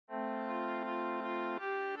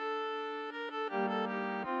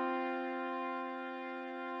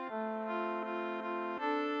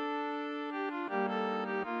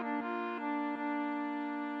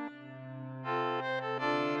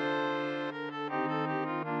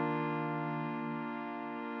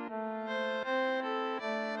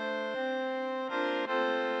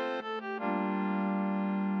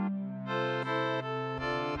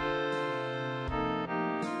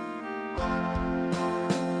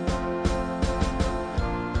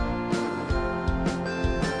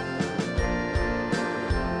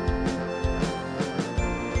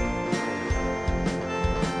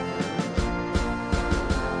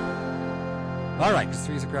right, because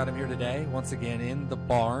three's a crowd. I'm here today, once again in the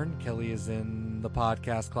barn. Kelly is in the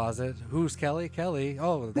podcast closet. Who's Kelly? Kelly.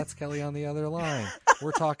 Oh, that's Kelly on the other line.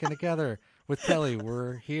 We're talking together with Kelly.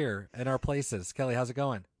 We're here in our places. Kelly, how's it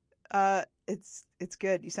going? It's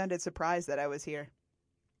good. You sounded surprised that I was here.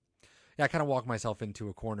 Yeah, I kind of walked myself into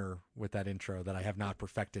a corner with that intro that I have not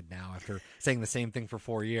perfected now after saying the same thing for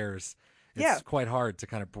 4 years. It's quite hard to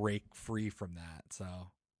kind of break free from that. So,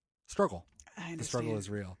 struggle. I understand. The struggle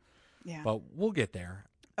is real. Yeah. But we'll get there.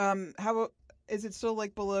 How is it still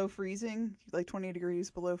like below freezing? Like 20 degrees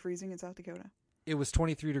below freezing in South Dakota? It was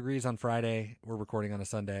 23 degrees on Friday. We're recording on a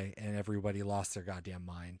Sunday, and everybody lost their goddamn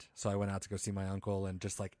mind. So I went out to go see my uncle, and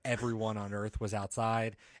just like everyone on Earth was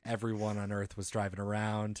outside. Everyone on Earth was driving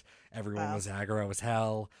around. Everyone was aggro as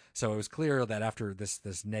hell. So it was clear that after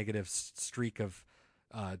this negative streak of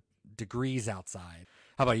degrees outside.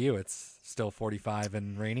 How about you? It's still 45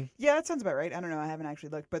 and raining? Yeah, that sounds about right. I don't know. I haven't actually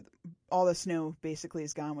looked, but all the snow basically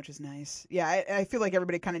is gone, which is nice. Yeah, I feel like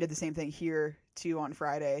everybody kind of did the same thing here, too, on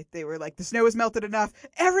Friday. They were like, the snow has melted enough.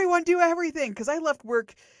 Everyone do everything. Because I left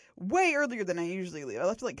work way earlier than I usually leave. I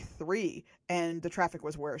left at like 3, and the traffic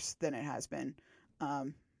was worse than it has been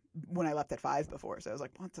when I left at 5 before. So I was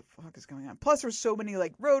like, what the fuck is going on? Plus, there's so many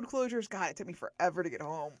like road closures. God, it took me forever to get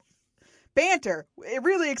home. Banter,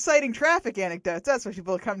 really exciting traffic anecdotes. That's what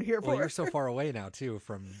people come here for. Well, you're so far away now too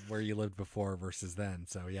from where you lived before versus then.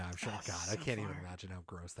 So yeah, I'm sure. God, so I can't even imagine how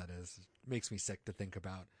gross that is. It makes me sick to think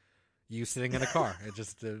about you sitting in a car. It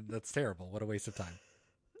just that's terrible. What a waste of time.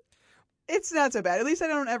 It's not so bad. At least I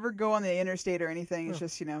don't ever go on the interstate or anything. It's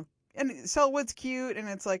just and Selwood's cute, and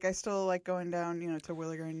it's like I still like going down, to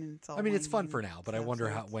Willigren, and it's all. I mean, it's fun for now, but I wonder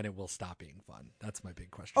when it will stop being fun. That's my big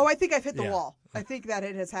question. Oh, I think I've hit the wall. I think that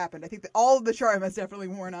it has happened. I think that all of the charm has definitely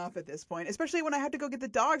worn off at this point, especially when I have to go get the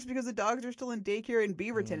dogs because the dogs are still in daycare in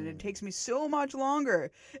Beaverton, and it takes me so much longer.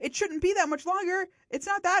 It shouldn't be that much longer. It's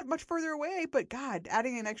not that much further away, but God,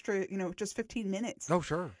 adding an extra, just 15 minutes. Oh,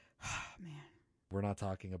 sure. Man. We're not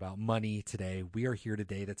talking about money today. We are here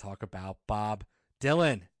today to talk about Bob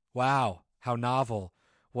Dylan. Wow, how novel.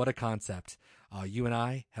 What a concept. You and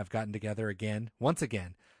I have gotten together once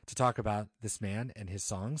again, to talk about this man and his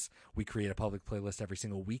songs. We create a public playlist every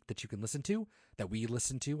single week that you can listen to, that we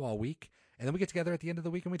listen to all week. And then we get together at the end of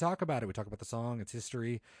the week and we talk about it. We talk about the song, its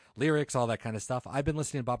history, lyrics, all that kind of stuff. I've been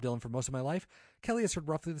listening to Bob Dylan for most of my life. Kelly has heard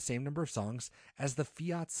roughly the same number of songs as the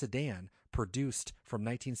Fiat sedan produced from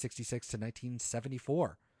 1966 to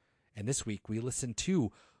 1974. And this week we listen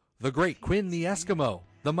to the great Quinn the Eskimo,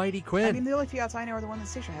 the mighty Quinn. I mean, the only Fiats I know are the one that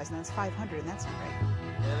Stacia has, and that's 500, and that's not right.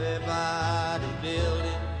 Everybody's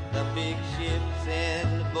building the big ships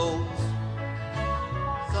and the boats.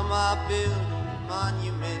 Some are building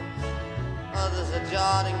monuments, others are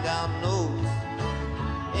jotting down notes.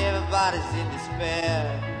 Everybody's in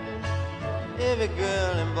despair, every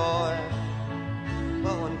girl and boy.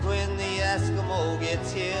 But when Quinn the Eskimo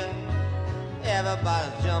gets here,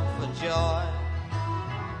 everybody's jump for joy.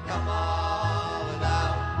 Come on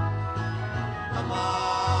without, come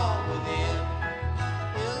on within.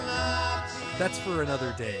 That's for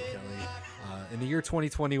another day, Kelly. In the year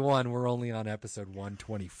 2021, we're only on episode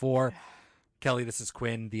 124. Kelly, this is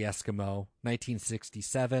Quinn the Eskimo,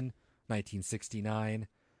 1967, 1969.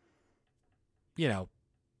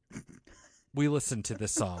 We listened to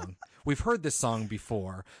this song. We've heard this song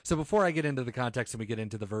before. So before I get into the context and we get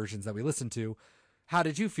into the versions that we listened to, how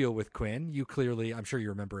did you feel with Quinn? You clearly, I'm sure you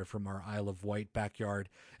remember it from our Isle of Wight backyard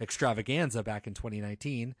extravaganza back in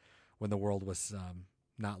 2019 when the world was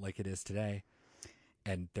not like it is today.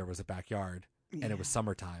 And there was a backyard and it was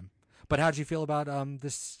summertime. But how did you feel about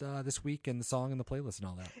this week and the song and the playlist and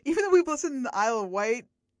all that? Even though we've listened to the Isle of Wight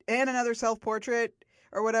and another self-portrait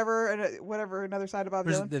or whatever, another side of Bob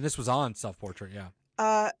Dylan. This was on self-portrait, yeah.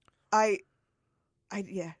 I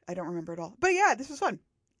don't remember at all. But yeah, this was fun.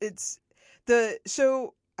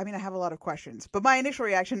 I have a lot of questions, but my initial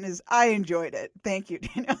reaction is I enjoyed it. Thank you,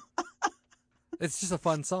 Daniel. It's just a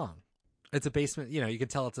fun song. It's a basement, you can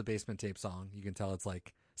tell it's a Basement Tape song. You can tell it's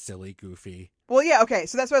like silly, goofy. Well, yeah, okay.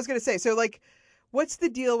 So that's what I was going to say. So like, what's the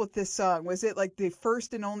deal with this song? Was it like the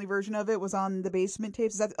first and only version of it was on the Basement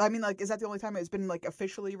Tapes? Is that the only time it's been like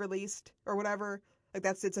officially released or whatever? Like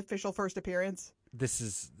that's its official first appearance? This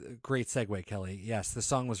is a great segue, Kelly. Yes, the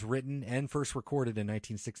song was written and first recorded in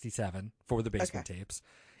 1967 for the Basement Tapes.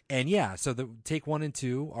 And yeah, so the take 1 and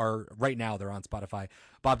 2 are right now, they're on Spotify.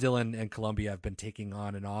 Bob Dylan and Columbia have been taking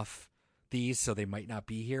on and off these, so they might not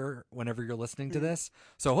be here whenever you're listening to this.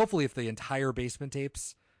 So hopefully if the entire Basement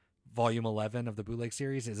Tapes volume 11 of the bootleg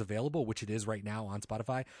series is available, which it is right now on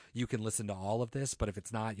Spotify, you can listen to all of this. But if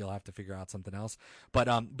it's not, you'll have to figure out something else. But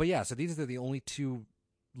yeah, so these are the only two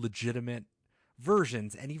legitimate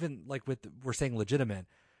versions, and even like with we're saying legitimate,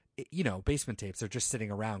 Basement Tapes are just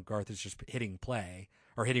sitting around. Garth is just hitting play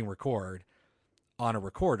or hitting record on a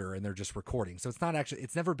recorder, and they're just recording. So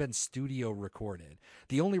it's never been studio recorded.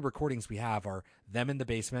 The only recordings we have are them in the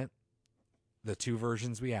basement, the 2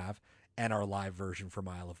 versions we have, and our live version for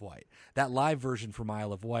Isle of Wight. That live version for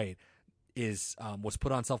Isle of Wight was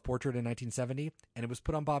put on Self Portrait in 1970, and it was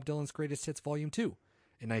put on Bob Dylan's Greatest Hits Volume 2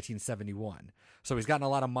 in 1971. So he's gotten a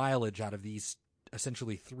lot of mileage out of these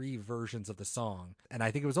essentially 3 versions of the song. And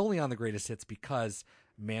I think it was only on the Greatest Hits because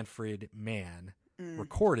Manfred Mann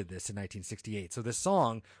recorded this in 1968. So this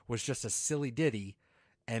song was just a silly ditty,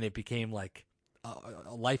 and it became like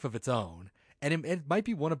a life of its own. And it might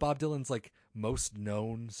be one of Bob Dylan's like most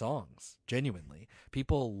known songs. Genuinely,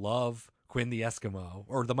 people love Quinn the Eskimo,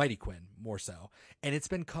 or the Mighty Quinn more so, and it's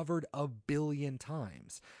been covered a billion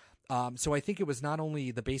times. So I think it was not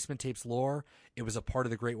only the Basement Tapes lore, it was a part of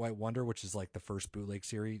the Great White Wonder, which is like the first bootleg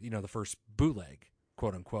series, the first bootleg,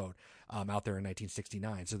 quote unquote, out there in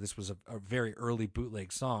 1969. So this was a very early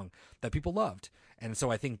bootleg song that people loved. And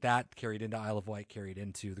so I think that carried into Isle of Wight, carried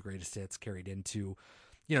into the Greatest Hits, carried into,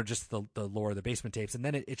 just the lore of the Basement Tapes. And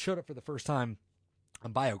then it showed up for the first time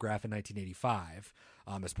on Biograph in 1985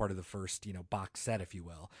 as part of the first, box set, if you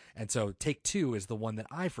will. And so Take Two is the one that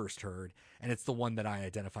I first heard, and it's the one that I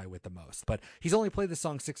identify with the most. But he's only played this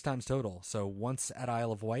song 6 times total. So once at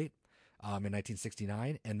Isle of Wight in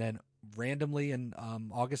 1969, and then randomly in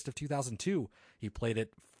August of 2002, he played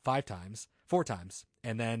it 4 times.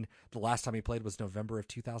 And then the last time he played was November of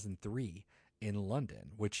 2003 in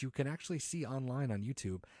London, which you can actually see online on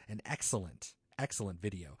YouTube. An excellent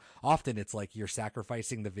video. Often it's like you're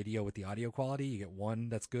sacrificing the video with the audio quality. You get one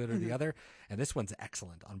that's good or the other. And this one's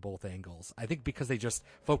excellent on both angles. I think because they just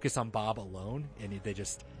focus on Bob alone, and they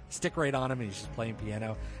just stick right on him, and he's just playing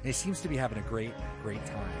piano. And he seems to be having a great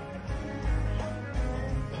time.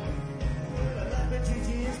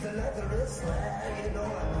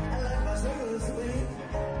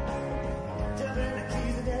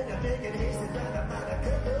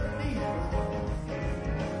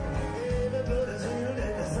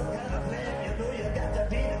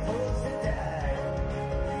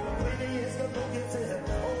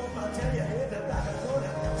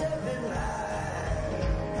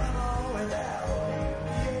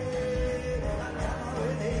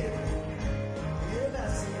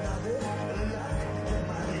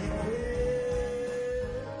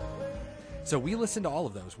 So we listened to all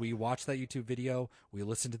of those. We watched that YouTube video. We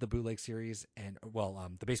listened to the bootleg series and,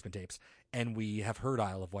 the Basement Tapes, and we have heard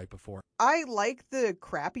Isle of Wight before. I like the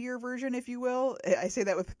crappier version, if you will. I say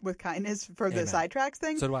that with kindness for the sidetracks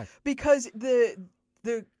thing. So do I. Because the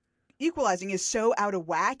equalizing is so out of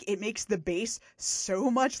whack. It makes the bass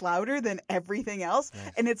so much louder than everything else.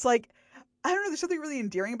 Nice. And it's like, I don't know, there's something really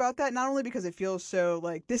endearing about that. Not only because it feels so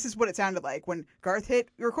like, this is what it sounded like when Garth hit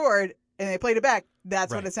record and they played it back.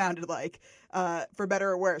 That's what it sounded like, for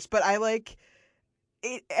better or worse. But I like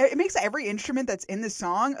it. It makes every instrument that's in the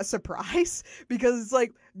song a surprise, because it's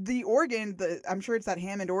like the organ. I'm sure it's that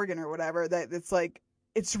Hammond organ or whatever. That it's like,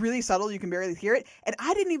 it's really subtle. You can barely hear it. And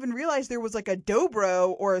I didn't even realize there was like a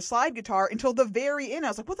dobro or a slide guitar until the very end. I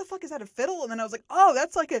was like, what the fuck is that, a fiddle? And then I was like, oh,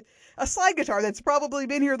 that's like a slide guitar that's probably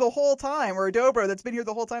been here the whole time, or a dobro that's been here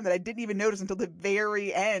the whole time, that I didn't even notice until the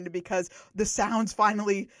very end, because the sounds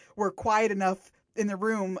finally were quiet enough in the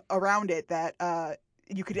room around it that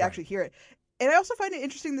you could actually hear it. And I also find it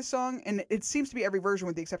interesting, this song, and it seems to be every version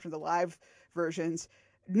with the exception of the live versions,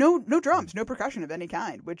 no drums, no percussion of any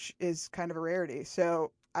kind, which is kind of a rarity.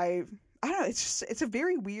 So I don't know, it's a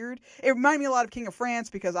very weird, it reminded me a lot of King of France,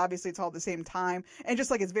 because obviously it's all at the same time, and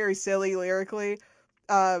just like it's very silly lyrically.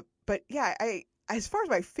 But yeah, as far as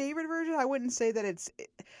my favorite version, I wouldn't say that it's,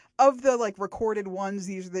 of the like recorded ones,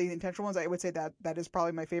 these are the intentional ones. I would say that is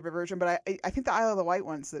probably my favorite version, but I think the Isle of the Wight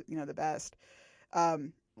one's the best.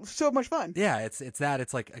 So much fun. Yeah,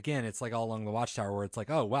 it's like, again, it's like All Along the Watchtower, where it's like,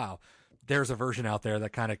 oh wow, there's a version out there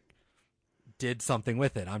that kind of did something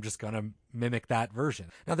with it. I'm just going to mimic that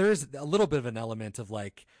version. Now there is a little bit of an element of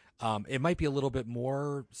like, it might be a little bit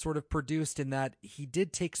more sort of produced, in that he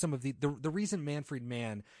did take some of the reason Manfred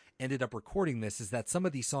Mann ended up recording this is that some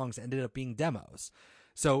of these songs ended up being demos.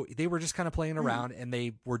 So they were just kind of playing around, and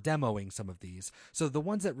they were demoing some of these. So the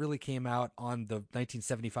ones that really came out on the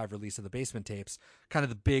 1975 release of the Basement Tapes, kind of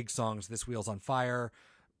the big songs, This Wheel's on Fire,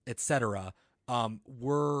 etc.,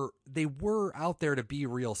 were out there to be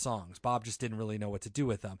real songs. Bob just didn't really know what to do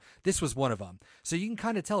with them. This was one of them. So you can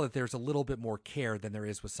kind of tell that there's a little bit more care than there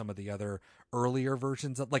is with some of the other earlier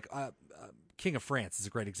versions of, like, King of France is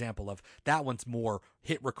a great example of that. One's more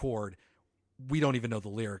hit record, we don't even know the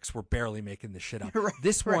lyrics. We're barely making this shit up. Right,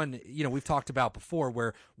 This right. one, we've talked about before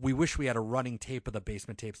where we wish we had a running tape of the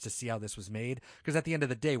Basement Tapes to see how this was made. Because at the end of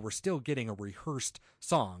the day, we're still getting a rehearsed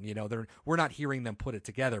song. We're not hearing them put it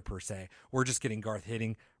together per se. We're just getting Garth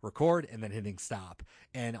hitting record and then hitting stop.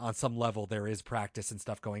 And on some level, there is practice and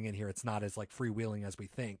stuff going in here. It's not as like freewheeling as we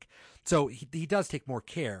think. So he does take more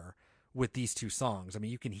care with these two songs. I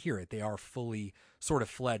mean, you can hear it. They are fully sort of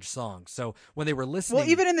fledged songs. So when they were listening... Well,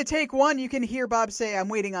 even in the take one, you can hear Bob say, "I'm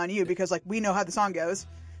waiting on you," because like we know how the song goes.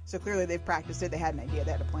 So clearly they've practiced it. They had an idea.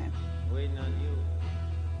 They had a plan. Waiting on you.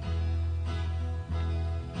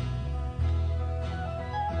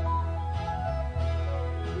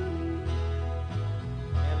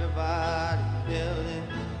 Everybody's building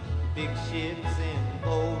big ships and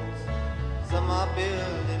boats. Some are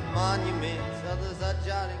building monuments, others are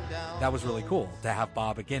jotting down. That was really cool to have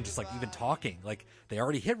Bob again, just like even talking, like they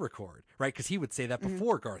already hit record, right? Because he would say that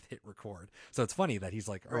before Garth hit record. So it's funny that he's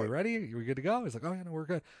like, "Are we ready? Are we good to go?" He's like, "Oh yeah, no, we're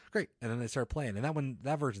good, great." And then they start playing, and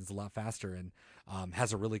that version's a lot faster and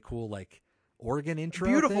has a really cool like organ intro.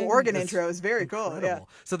 Beautiful thing. organ It's intro is very cool. Yeah. incredible.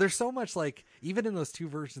 So there's so much like even in those two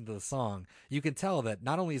versions of the song, you can tell that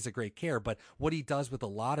not only is it great care, but what he does with a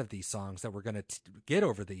lot of these songs that we're going to get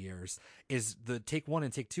over the years is the take one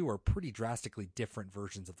and take two are pretty drastically different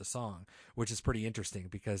versions of the song, which is pretty interesting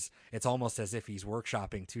because it's almost as if he's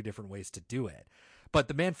workshopping two different ways to do it. But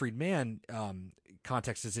the Manfred Mann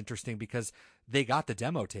context is interesting because they got the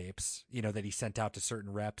demo tapes, that he sent out to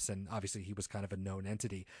certain reps, and obviously he was kind of a known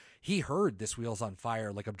entity. He heard This Wheel's on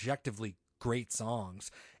Fire, like objectively great songs,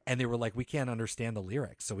 and they were like, "We can't understand the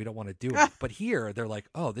lyrics, so we don't want to do it." But here they're like,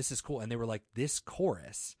 "Oh, this is cool," and they were like, "This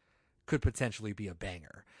chorus could potentially be a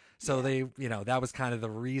banger." So they, that was kind of the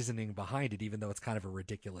reasoning behind it, even though it's kind of a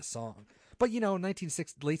ridiculous song. But, late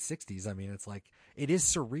 60s, I mean, it's like, it is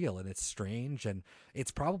surreal and it's strange and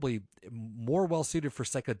it's probably more well suited for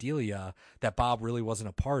psychedelia that Bob really wasn't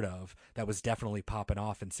a part of, that was definitely popping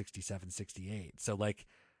off in 67, 68. So, like,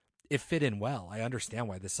 it fit in well. I understand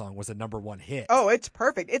why this song was a number one hit. Oh, it's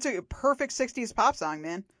perfect. It's a perfect 60s pop song,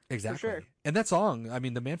 man. Exactly. For sure. And that song, I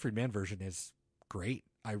mean, the Manfred Mann version is great.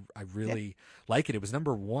 I really like it. It was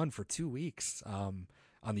number one for 2 weeks on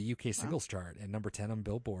the UK singles chart and number 10 on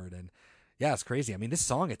Billboard. And yeah, it's crazy. I mean, this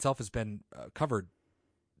song itself has been covered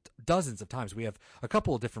dozens of times. We have a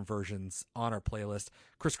couple of different versions on our playlist.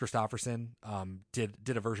 Chris Christopherson did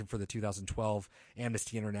a version for the 2012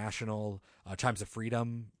 Amnesty International Chimes of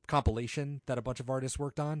Freedom compilation that a bunch of artists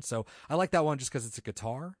worked on. So I like that one just because it's a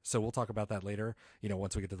guitar. So we'll talk about that later,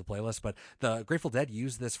 once we get to the playlist. But the Grateful Dead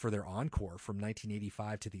used this for their encore from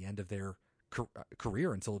 1985 to the end of their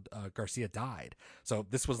career until Garcia died. So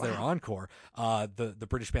this was their encore. The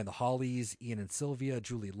British band The Hollies, Ian and Sylvia,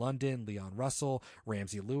 Julie London, Leon Russell,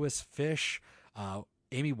 Ramsey Lewis, Fish,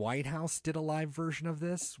 Amy Winehouse did a live version of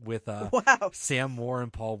this with Sam Moore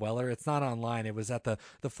and Paul Weller. It's not online. It was at the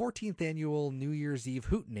 14th annual New Year's Eve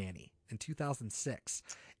Hootenanny in 2006.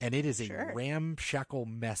 And it is a ramshackle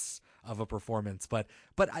mess of a performance, but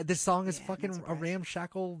this song is fucking a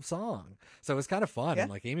ramshackle song, so it's kind of fun. And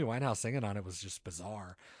like Amy Winehouse singing on it was just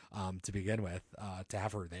bizarre to begin with. To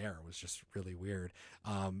have her there was just really weird.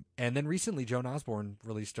 And then recently Joan Osborne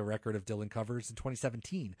released a record of Dylan covers in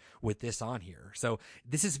 2017 with this on here. So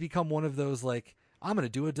this has become one of those like, I'm gonna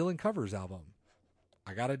do a Dylan covers album.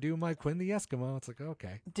 I gotta do my Quinn the Eskimo. It's like,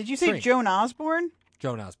 okay. Did you say Joan Osborne?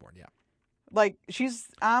 Joan Osborne, yeah. Like,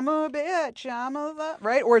 I'm a bitch,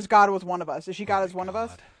 right? Or is God Was One of Us? Is she God as one of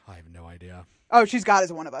us? I have no idea. Oh, she's God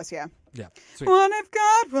as one of us, yeah. Yeah. Sweet. What if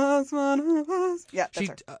God was one of us? Yeah,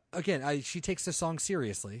 that's her. She takes the song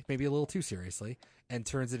seriously, maybe a little too seriously, and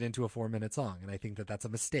turns it into a 4-minute song. And I think that's a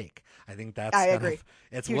mistake. I think that's I agree.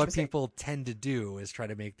 It's Huge what mistake. people tend to do is try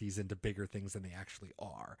to make these into bigger things than they actually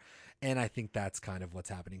are. And I think that's kind of what's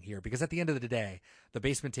happening here. Because at the end of the day, the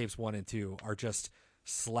Basement Tapes 1 and 2 are just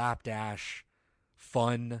slapdash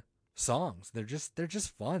fun songs. They're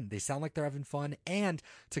just fun. They sound like they're having fun, and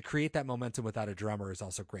to create that momentum without a drummer is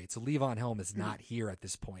also great. So Levon Helm is not here at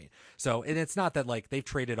this point. So, and it's not that like they've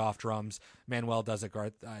traded off drums. Manuel does it,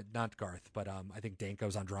 not Garth, but I think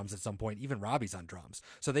Danko's on drums at some point. Even Robbie's on drums.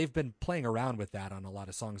 So they've been playing around with that on a lot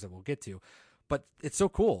of songs that we'll get to. But it's so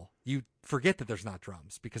cool. You forget that there's not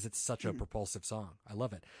drums because it's such a propulsive song. I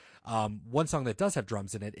love it. One song that does have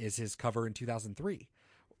drums in it is his cover in 2003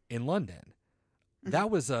 in London. That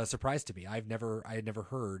was a surprise to me. I had never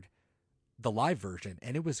heard the live version,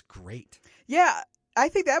 and it was great. Yeah, I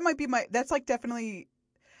think that might be that's like definitely,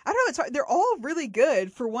 I don't know. It's hard. They're all really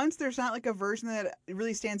good. For once, there's not like a version that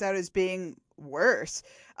really stands out as being worse.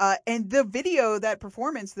 And the video, that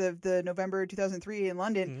performance, the November 2003 in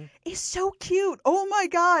London, is so cute. Oh my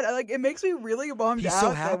god! Like, it makes me really bummed He's out so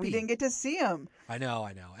that we happy. didn't get to see him. I know.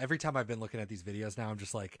 Every time I've been looking at these videos now, I'm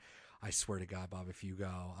just like, I swear to God, Bob, if you go,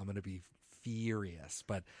 I'm going to be furious.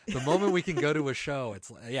 But the moment we can go to a show,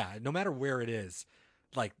 it's no matter where it is,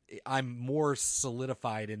 like I'm more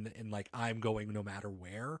solidified in like I'm going no matter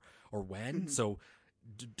where or when. So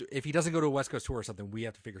if he doesn't go to a West Coast tour or something, we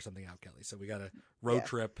have to figure something out, Kelly. So we got to road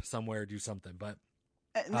trip somewhere, do something. But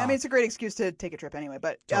I mean, it's a great excuse to take a trip anyway.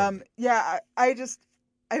 But Totally.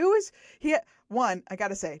 I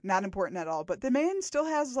gotta say, not important at all. But the man still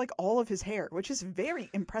has like all of his hair, which is very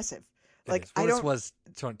impressive. Like, this was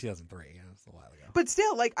 2003. Yeah, it was a while ago. But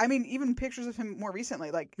still, like, I mean, even pictures of him more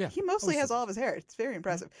recently, like, he mostly has all of his hair. It's very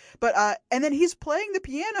impressive. But and then he's playing the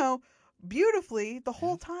piano beautifully the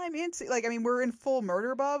whole time. And like, I mean, we're in full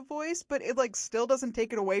Murder Bob voice, but it like still doesn't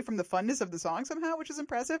take it away from the funness of the song somehow, which is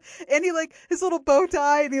impressive. And he like his little bow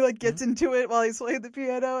tie, and he like gets into it while he's playing the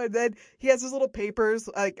piano, and then he has his little papers,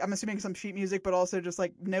 like I'm assuming some sheet music, but also just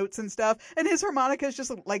like notes and stuff. And his harmonica is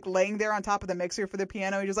just like laying there on top of the mixer for the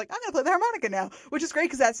piano. He's just like, I'm gonna play the harmonica now, which is great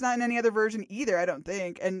because that's not in any other version either, I don't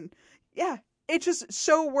think. And yeah. It's just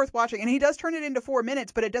so worth watching. And he does turn it into 4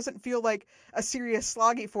 minutes, but it doesn't feel like a serious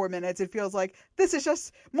sloggy 4 minutes. It feels like this is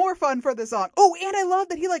just more fun for the song. Oh, and I love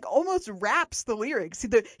that he like almost raps the lyrics.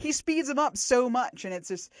 He speeds them up so much. And it's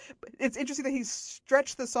interesting that he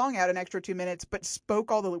stretched the song out an extra 2 minutes, but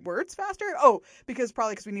spoke all the words faster. Oh, because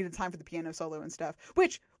we needed time for the piano solo and stuff,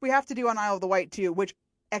 which we have to do on Isle of the Wight too, which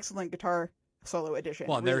excellent guitar solo edition.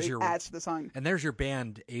 Well, and really there's your adds to the song. And there's your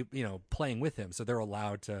band, playing with him. So they're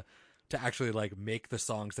allowed to actually like make the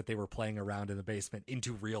songs that they were playing around in the basement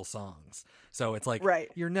into real songs. So it's like,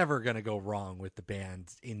 you're never going to go wrong with the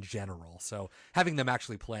band in general. So having them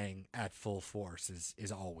actually playing at full force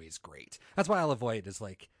is always great. That's why Isle of Wight is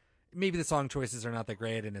like, maybe the song choices are not that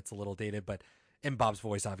great and it's a little dated, but in Bob's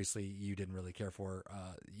voice, obviously you didn't really care for,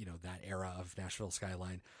 that era of Nashville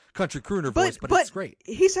Skyline country crooner voice, but it's great.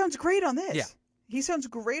 He sounds great on this. Yeah. He sounds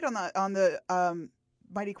great on the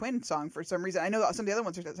Mighty Quinn song for some reason. I know some of the other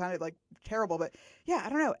ones sounded like terrible, but yeah, I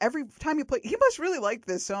don't know. Every time you play, he must really like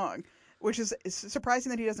this song, which is surprising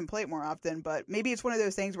that he doesn't play it more often. But maybe it's one of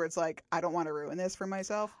those things where it's like, I don't want to ruin this for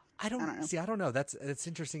myself. I don't know. See, I don't know. It's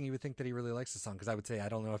interesting. You would think that he really likes the song because I would say I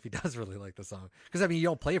don't know if he does really like the song because I mean you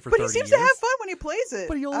don't play it for 30 years. But he seems to have fun when he plays it.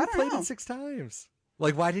 But he only played it 6 times.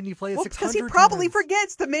 Like, why didn't he play it 600 times? Because he probably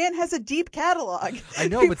forgets. The man has a deep catalog. I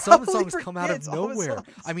know, but some songs come out of nowhere.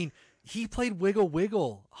 I mean, he played Wiggle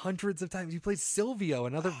Wiggle hundreds of times. He played Silvio,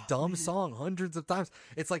 another dumb song, hundreds of times.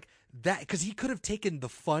 It's like that, because he could have taken the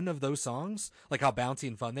fun of those songs, like how bouncy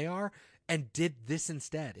and fun they are, and did this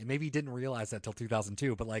instead. And maybe he didn't realize that till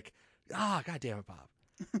 2002, but like, God damn it, Bob.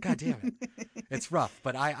 God damn it. It's rough,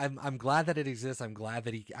 but I'm glad that it exists. I'm glad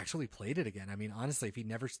that he actually played it again. I mean, honestly, if he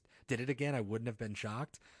never did it again, I wouldn't have been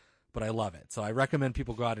shocked, but I love it. So I recommend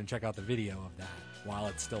people go out and check out the video of that while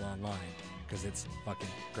it's still online, because it's fucking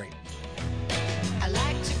great. I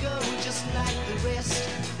like to go just like the rest.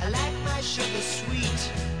 I like my sugar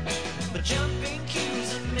sweet, but jumping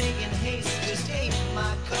queues and making haste just ain't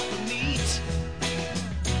my cup of meat.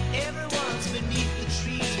 Everyone's beneath the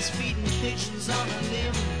trees feeding pigeons on a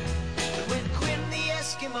limb, but when Quinn the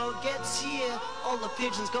Eskimo gets here, all the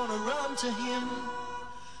pigeons gonna run to him.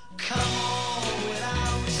 Come on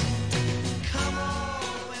without, come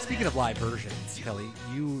on. Speaking of live versions, Kelly,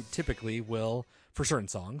 you typically will, for certain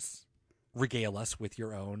songs, regale us with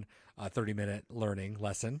your own 30-minute learning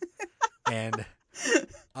lesson. And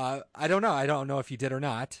I don't know. I don't know if you did or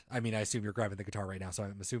not. I mean, I assume you're grabbing the guitar right now, so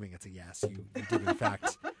I'm assuming it's a yes. You did, in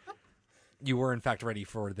fact. You were, in fact, ready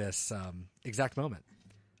for this exact moment.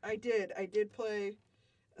 I did. I did play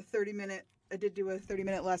a 30-minute. I did do a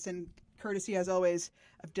 30-minute lesson, courtesy, as always,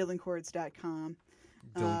 of DylanChords.com.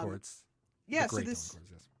 Dylan Chords. Yeah. So this. Dylan Chords,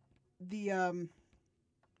 yes. The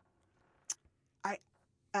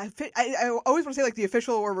I always want to say like the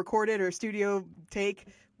official or recorded or studio take.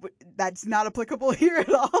 That's not applicable here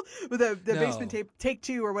at all. With the basement tape, take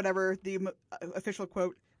 2 or whatever, the official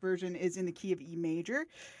quote version is in the key of E major.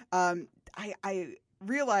 I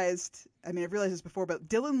realized, I've realized this before, but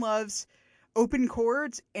Dylan loves open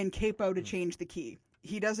chords and capo to change the key.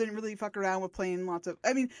 He doesn't really fuck around with playing lots of,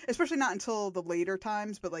 especially not until the later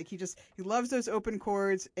times, but like he loves those open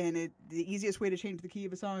chords, and the easiest way to change the key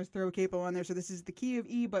of a song is throw a capo on there. So this is the key of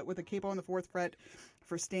E, but with a capo on the 4th fret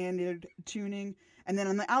for standard tuning. And then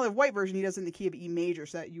on the Isle of Wight version, he does it in the key of E major,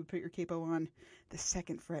 so that you put your capo on the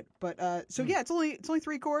 2nd fret. But so yeah, it's only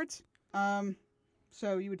 3 chords.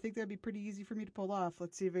 So you would think that'd be pretty easy for me to pull off.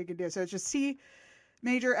 Let's see if we can do it. So it's just C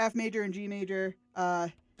major, F major, and G major.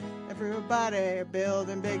 Everybody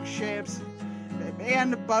building big ships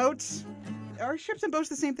and boats. Are ships and boats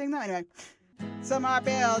the same thing though? Anyway, some are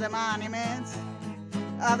building monuments,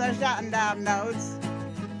 others jotting down notes.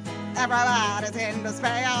 Everybody's in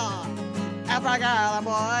despair, every girl and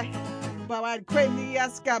boy. But when Quinn the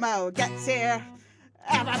Eskimo gets here,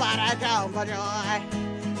 everybody jump for joy.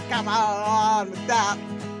 Come on with that,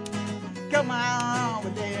 come on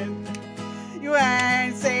with it. You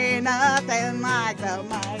ain't seen nothing like the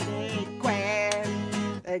mighty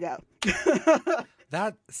Quinn. There you go.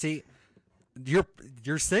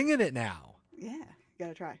 You're singing it now. Yeah,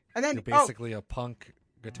 gotta try. And then You're basically a punk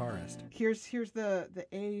guitarist. Here's the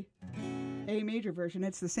A major version.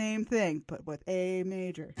 It's the same thing, but with A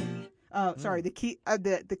major. Sorry, the key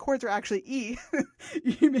the chords are actually E,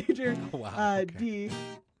 E major, Wow, okay. D,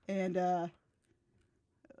 and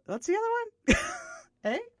what's the other one?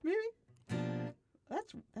 A maybe.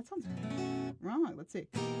 That sounds wrong. Let's see.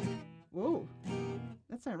 Whoa,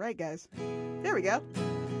 that's not right, guys. There we go.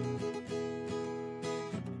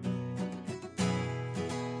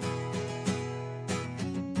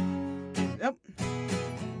 Nope.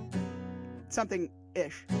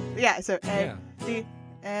 Something-ish. Yeah, so A, D,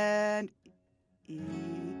 and E.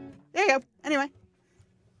 There you go. Anyway.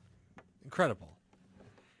 Incredible.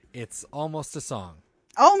 It's almost a song.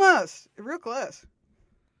 Almost. Real close.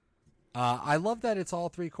 I love that it's all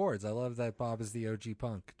three chords. I love that Bob is the OG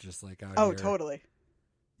punk, just like out here. Oh, totally.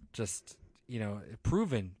 Just,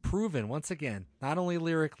 proven once again, not only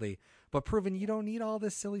lyrically, but proven you don't need all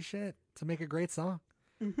this silly shit to make a great song.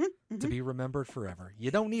 To be remembered forever.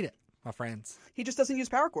 You don't need it, my friends. He just doesn't use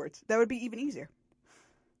power chords. That would be even easier.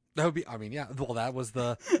 That would be, yeah. Well, that was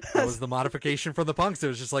the modification from the punks. It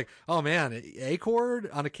was just like, oh man, A chord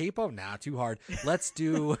on a capo? Nah, too hard. Let's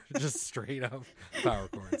do just straight up power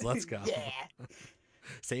chords. Let's go. Yeah.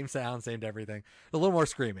 Same sound, same everything. A little more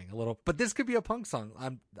screaming, but this could be a punk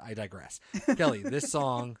song. I digress. Kelly, this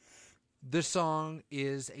song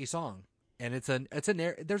is a song, and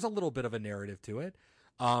there's a little bit of a narrative to it.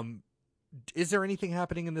 Is there anything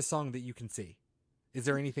happening in this song that you can see? Is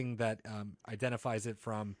there anything that identifies it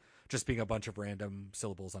from just being a bunch of random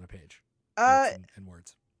syllables on a page and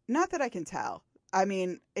words? Not that I can tell. I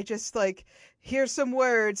mean, it just like, here's some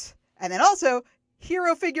words, and then also,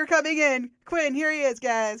 hero figure coming in. Quinn, here he is,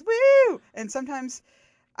 guys. Woo! And sometimes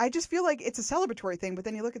I just feel like it's a celebratory thing, but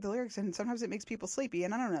then you look at the lyrics, and sometimes it makes people sleepy,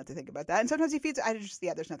 and I don't know what to think about that. And sometimes he feeds,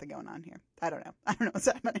 there's nothing going on here. I don't know. I don't know what's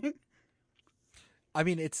happening.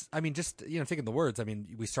 Just, taking the words,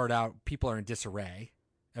 we start out, people are in disarray.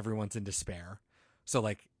 Everyone's in despair. So,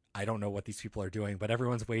 like, I don't know what these people are doing, but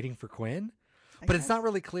everyone's waiting for Quinn. But it's not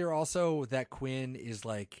really clear also that Quinn is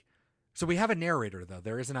like, so we have a narrator though.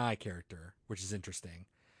 There is an I character, which is interesting,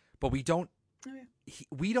 but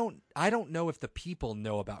I don't know if the people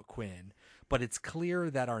know about Quinn, but it's clear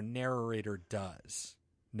that our narrator does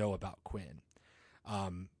know about Quinn,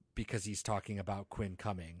 because he's talking about Quinn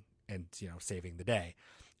coming and, saving the day.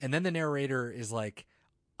 And then the narrator is like,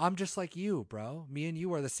 I'm just like you, bro. Me and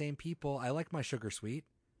you are the same people. I like my sugar sweet.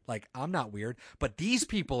 Like, I'm not weird, but these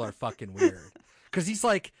people are fucking weird. Because he's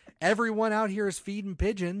like, everyone out here is feeding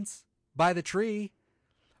pigeons by the tree.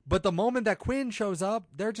 But the moment that Quinn shows up,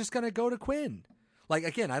 they're just going to go to Quinn. Like,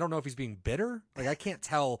 again, I don't know if he's being bitter. Like, I can't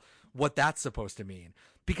tell what that's supposed to mean.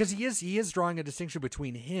 Because he is drawing a distinction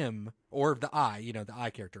between him, or the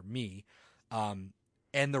I character, me,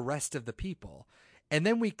 and the rest of the people. And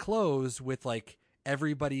then we close with, like,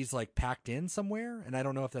 everybody's, like, packed in somewhere. And I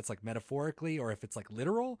don't know if that's, like, metaphorically or if it's, like,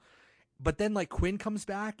 literal. But then, like, Quinn comes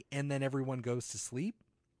back and then everyone goes to sleep.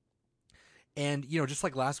 And, just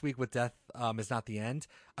like last week with Death Is Not the End,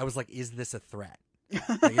 I was like, is this a threat?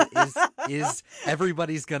 Like, is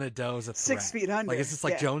everybody's going to doze a threat? 6 feet under. Like, is this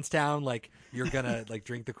like Jonestown? Like, you're going to, like,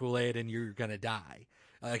 drink the Kool-Aid and you're going to die.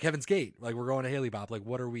 Like Heaven's Gate. Like, we're going to Haley Bob. Like,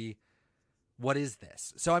 what is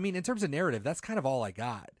this? So, in terms of narrative, that's kind of all I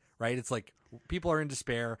got, right? It's like people are in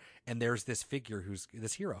despair and there's this figure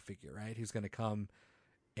this hero figure, right? Who's going to come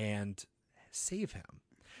and save him.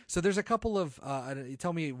 So there's a couple of,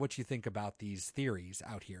 tell me what you think about these theories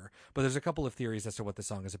out here, but there's a couple of theories as to what the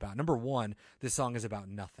song is about. Number one, this song is about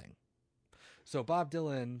nothing. So Bob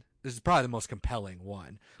Dylan, this is probably the most compelling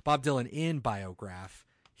one. Bob Dylan in Biograph,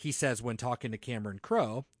 he says when talking to Cameron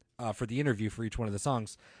Crowe for the interview for each one of the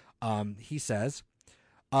songs, he says,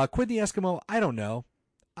 Quinn the Eskimo, I don't know.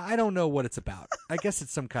 I don't know what it's about. I guess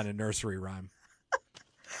it's some kind of nursery rhyme.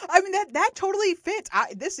 That totally fits.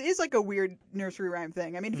 This is like a weird nursery rhyme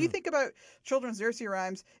thing. If you think about children's nursery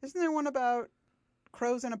rhymes, isn't there one about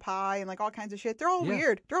crows in a pie and like all kinds of shit. They're all Yeah.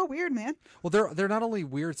 weird. They're all weird, man. Well, they're not only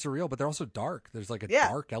weird, surreal, but they're also dark. There's like a Yeah.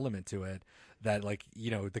 dark element to it that like,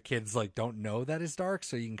 the kids like don't know that is dark.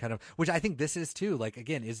 So you can kind of, which I think this is too, like,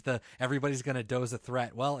 again, is the everybody's going to doze a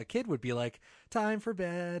threat. Well, a kid would be like, time for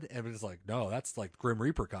bed. And it's like, no, that's like Grim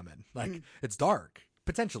Reaper coming. Like it's dark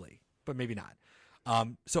potentially, but maybe not.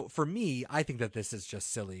 So for me, I think that this is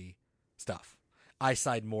just silly stuff. I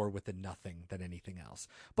side more with the nothing than anything else.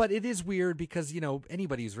 But it is weird because,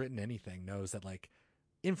 anybody who's written anything knows that like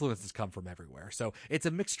influences come from everywhere. So it's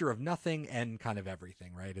a mixture of nothing and kind of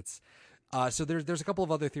everything, right? It's so there's a couple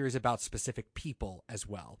of other theories about specific people as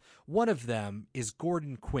well. One of them is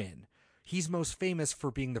Gordon Quinn. He's most famous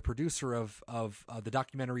for being the producer of the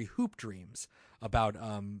documentary Hoop Dreams about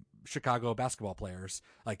Chicago basketball players,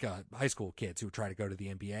 like high school kids who try to go to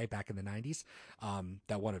the NBA back in the 90s.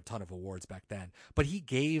 That won a ton of awards back then. But he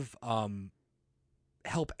gave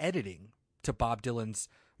help editing to Bob Dylan's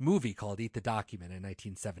movie called Eat the Document in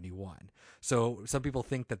 1971. So some people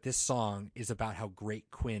think that this song is about how great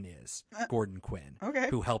Quinn is, Gordon Quinn, Okay.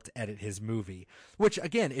 who helped edit his movie. Which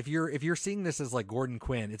again, if you're seeing this as like Gordon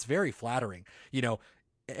Quinn, it's very flattering.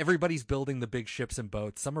 Everybody's building the big ships and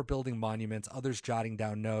boats. Some are building monuments, others jotting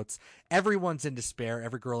down notes. Everyone's in despair,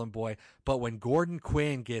 every girl and boy. But when Gordon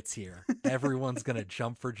Quinn gets here, everyone's going to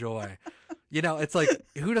jump for joy. It's like,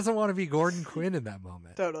 who doesn't want to be Gordon Quinn in that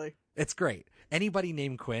moment? Totally. It's great. Anybody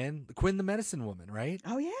named Quinn the medicine woman, right?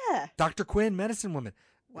 Oh yeah. Dr. Quinn, medicine woman.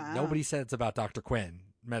 Wow. Nobody said it's about Dr. Quinn,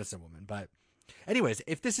 medicine woman. But anyways,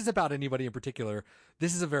 if this is about anybody in particular,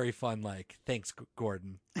 this is a very fun, like, thanks,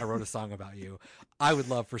 Gordon. I wrote a song about you. I would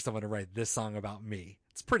love for someone to write this song about me.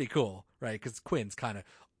 It's pretty cool, right? Because Quinn's kind of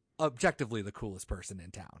objectively the coolest person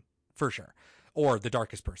in town, for sure. Or the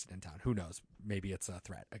darkest person in town. Who knows? Maybe it's a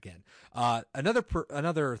threat again.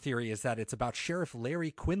 Another theory is that it's about Sheriff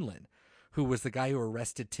Larry Quinlan, who was the guy who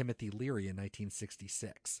arrested Timothy Leary in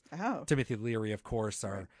 1966. Oh. Timothy Leary, of course,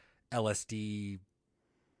 our LSD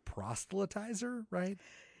proselytizer, right?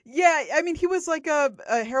 Yeah, I mean, he was like a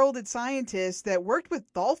heralded scientist that worked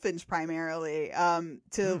with dolphins primarily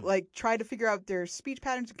to like try to figure out their speech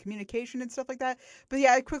patterns and communication and stuff like that. But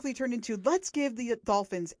yeah, it quickly turned into, let's give the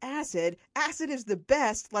dolphins acid. Acid is the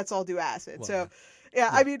best. Let's all do acid. Well, so yeah,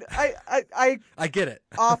 I mean, I get it.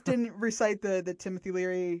 often recite the Timothy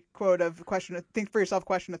Leary quote of think for yourself,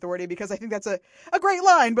 question authority, because I think that's a great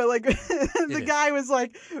line. But like the guy was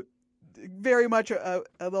like very much a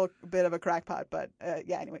little bit of a crackpot. But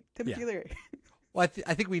yeah, anyway, Timothy Leary. Well,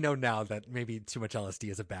 I think we know now that maybe too much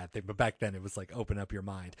LSD is a bad thing, but back then it was like open up your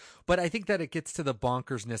mind. But I think that it gets to the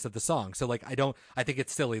bonkersness of the song. So like I think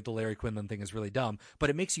it's silly. The Larry Quinlan thing is really dumb, but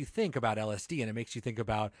it makes you think about LSD and it makes you think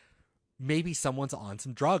about maybe someone's on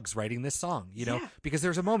some drugs writing this song, because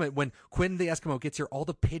there's a moment when Quinn the Eskimo gets here, all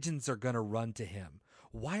the pigeons are going to run to him.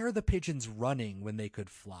 Why are the pigeons running when they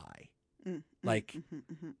could fly?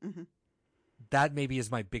 That maybe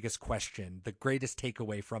is my biggest question. The greatest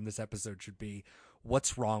takeaway from this episode should be,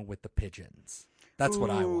 what's wrong with the pigeons? That's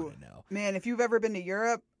what I want to know. Man, if you've ever been to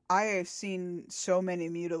Europe, I have seen so many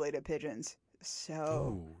mutilated pigeons.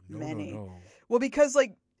 So many. No. Well, because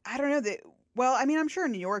like, I don't know, well, I mean, I'm sure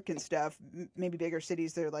in New York and stuff, maybe bigger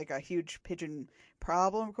cities, they're like a huge pigeon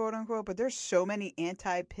problem, quote unquote, but there's so many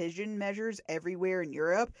anti-pigeon measures everywhere in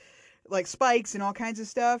Europe, like spikes and all kinds of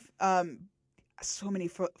stuff. So many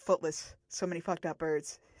footless, so many fucked up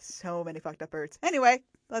birds. Anyway,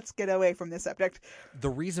 let's get away from this subject. The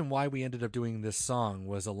reason why we ended up doing this song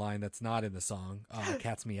was a line that's not in the song. A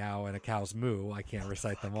cat's meow and a cow's moo. I can't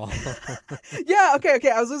recite them all. Yeah, okay.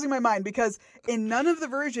 I was losing my mind because in none of the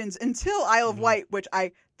versions until Isle of Wight, which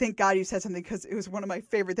I thank God you said something because it was one of my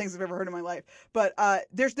favorite things I've ever heard in my life. But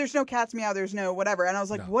there's no cat's meow, there's no whatever. And I was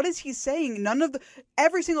like, What is he saying?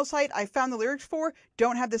 Every single site I found the lyrics for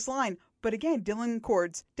don't have this line. But again, Dylan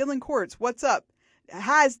Chords, what's up?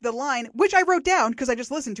 Has the line, which I wrote down because I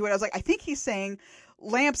just listened to it. I was like, I think he's saying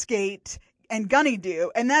Lampsgate and Gunny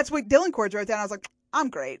Do. And that's what Dylan Chords wrote down. I was like,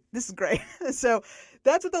 I'm great. This is great. So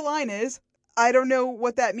that's what the line is. I don't know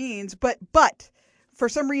what that means. But for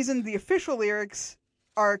some reason, the official lyrics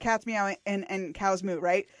are cat's meow and cow's moo,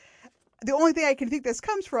 right? The only thing I can think this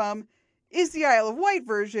comes from is the Isle of Wight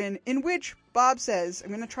version, in which Bob says, I'm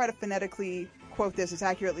going to try to phonetically quote this as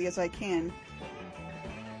accurately as I can.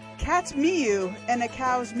 Cat's mew and a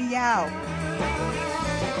cow's meow.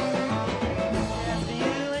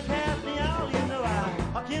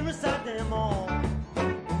 I can recite them all.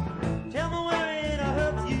 Tell me where it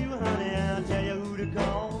hurts you, honey, I'll tell you who to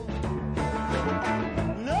call.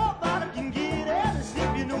 Nobody can get any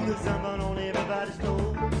sleep, there's someone on everybody's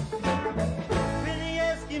door. When the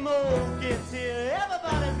Eskimo gets here,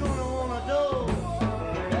 everybody's gonna want a door.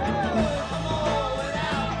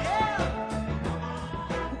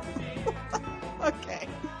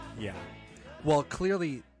 Yeah. Well,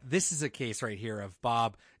 clearly, this is a case right here of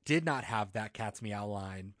Bob did not have that cat's meow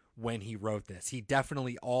line when he wrote this. He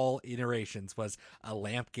definitely, all iterations was a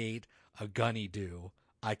lampgate, a gunny do.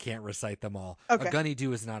 I can't recite them all. Okay. A gunny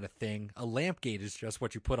do is not a thing. A lampgate is just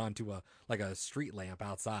what you put onto a street lamp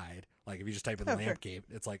outside. Like if you just type in Sure. lampgate,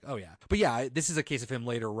 it's like, oh yeah. But yeah, this is a case of him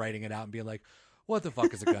later writing it out and being like, what the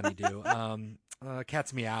fuck is a gunny do?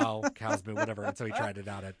 Cat's meow, cow's moo, whatever. And so he tried it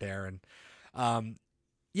out at there. And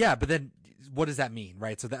yeah, but then what does that mean,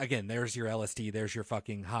 right? So again, there's your LSD, there's your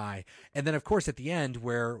fucking high. And then, of course, at the end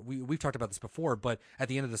where we've talked about this before, but at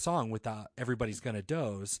the end of the song with everybody's gonna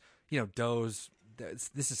doze, doze,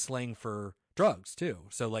 this is slang for drugs too.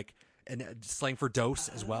 So like, and slang for dose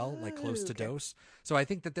as well, like close to dose. So I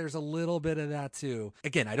think that there's a little bit of that too.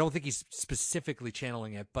 Again, I don't think he's specifically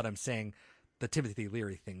channeling it, but I'm saying the Timothy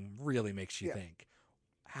Leary thing really makes you think,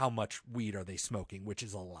 how much weed are they smoking, which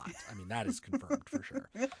is a lot. I mean, that is confirmed for sure.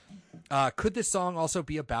 Could this song also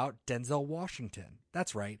be about Denzel Washington?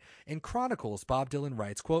 That's right. In Chronicles, Bob Dylan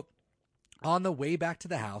writes, quote, on the way back to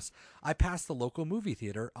the house, I passed the local movie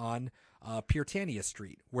theater on Puritania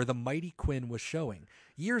Street, where The Mighty Quinn was showing.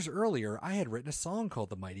 Years earlier, I had written a song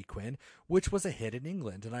called The Mighty Quinn, which was a hit in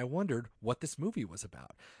England, and I wondered what this movie was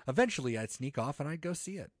about. Eventually, I'd sneak off and I'd go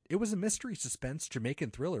see it. It was a mystery suspense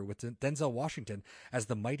Jamaican thriller with Denzel Washington as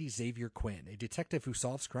the mighty Xavier Quinn, a detective who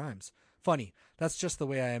solves crimes. Funny, that's just the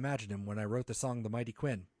way I imagined him when I wrote the song The Mighty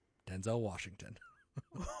Quinn. Denzel Washington.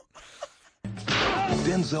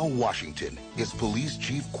 Denzel Washington is Police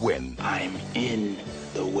Chief Quinn. I'm in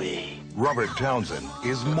the way. Robert Townsend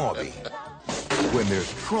is Morby. When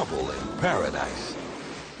there's trouble in paradise,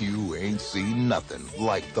 you ain't seen nothing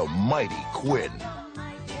like the Mighty Quinn.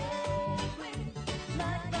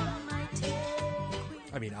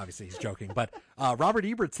 I mean, obviously he's joking, but Robert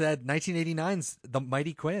Ebert said 1989's The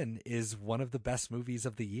Mighty Quinn is one of the best movies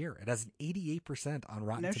of the year. It has an 88% on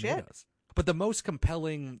Rotten Tomatoes. But the most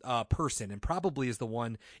compelling person, and probably is the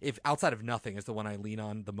one, if outside of Nothing is the one I lean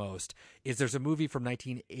on the most, is there's a movie from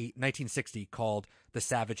 1960 called The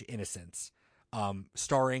Savage Innocents,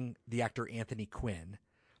 starring the actor Anthony Quinn.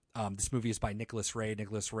 This movie is by Nicholas Ray.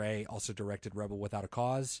 Nicholas Ray also directed Rebel Without a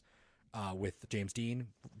Cause with James Dean,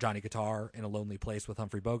 Johnny Guitar, In a Lonely Place with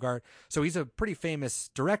Humphrey Bogart. So he's a pretty famous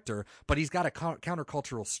director, but he's got a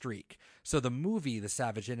countercultural streak. So the movie, The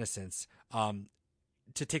Savage Innocents,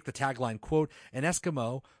 to take the tagline, quote, an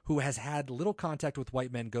Eskimo who has had little contact with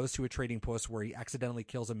white men goes to a trading post where he accidentally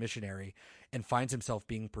kills a missionary and finds himself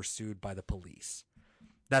being pursued by the police.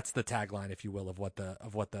 That's the tagline, if you will, of what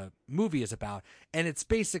the movie is about. And it's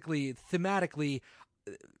basically thematically,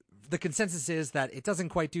 the consensus is that it doesn't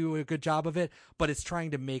quite do a good job of it, but it's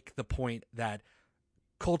trying to make the point that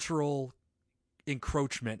cultural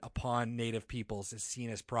encroachment upon native peoples is seen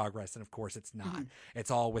as progress, and of course it's not. Mm-hmm. It's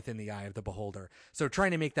all within the eye of the beholder. So trying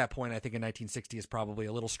to make that point, I think in 1960 is probably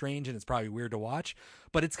a little strange, and it's probably weird to watch,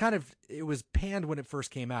 but it was panned when it first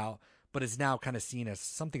came out, but is now kind of seen as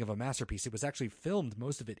something of a masterpiece. It was actually filmed,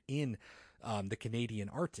 most of it in the Canadian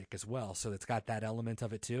Arctic as well, so it's got that element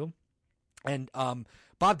of it too. And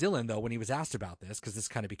Bob Dylan, though, when he was asked about this, because this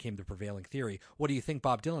kind of became the prevailing theory, what do you think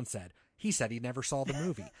Bob Dylan said? He said he never saw the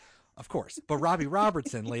movie. Of course. But Robbie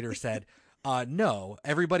Robertson later said, no,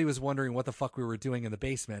 everybody was wondering what the fuck we were doing in the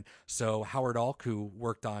basement. So Howard Alk, who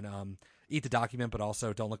worked on Eat the Document, but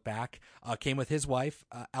also Don't Look Back, came with his wife,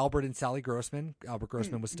 Albert and Sally Grossman. Albert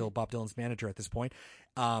Grossman was still Bob Dylan's manager at this point.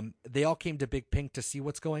 They all came to Big Pink to see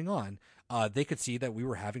what's going on. They could see that we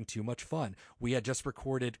were having too much fun. We had just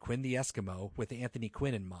recorded Quinn the Eskimo with Anthony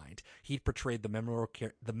Quinn in mind. He portrayed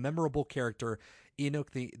the memorable character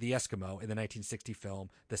Enoch the Eskimo in the 1960 film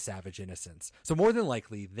The Savage Innocents. So more than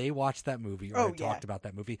likely, they watched that movie or talked about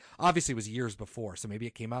that movie. Obviously, it was years before, so maybe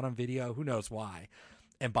it came out on video. Who knows why?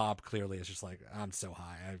 And Bob clearly is just like, I'm so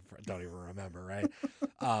high, I don't even remember, right?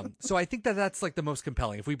 So I think that's like the most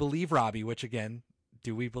compelling. If we believe Robbie, which again,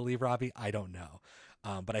 do we believe Robbie? I don't know.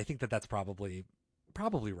 But I think that's probably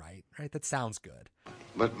right? That sounds good.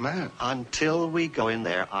 But, man, until we go in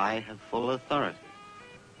there, I have full authority.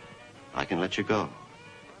 I can let you go.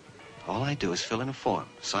 All I do is fill in a form,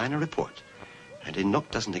 sign a report, and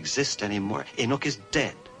Enoch doesn't exist anymore. Enoch is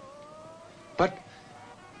dead. But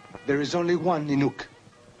there is only one Enoch.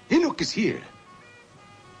 Enoch is here.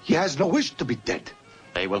 He has no wish to be dead.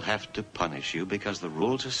 They will have to punish you because the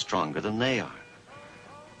rules are stronger than they are.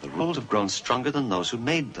 The rules have grown stronger than those who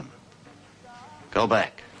made them. Go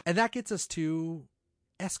back. And that gets us to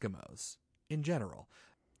Eskimos in general.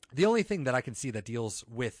 The only thing that I can see that deals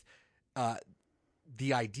with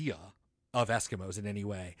the idea of Eskimos in any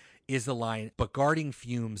way is the line, but guarding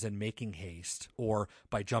fumes and making haste, or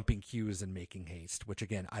by jumping queues and making haste, which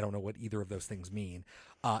again, I don't know what either of those things mean.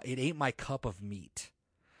 It ain't my cup of meat.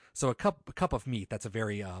 So a cup of meat, that's a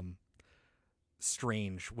very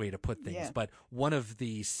strange way to put things. Yeah. But one of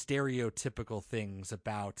the stereotypical things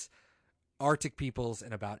about Arctic peoples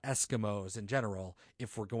and about Eskimos in general,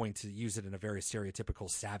 if we're going to use it in a very stereotypical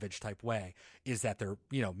savage type way, is that they're,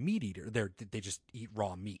 meat eater. They just eat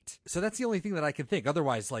raw meat. So that's the only thing that I can think.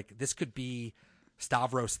 Otherwise, like, this could be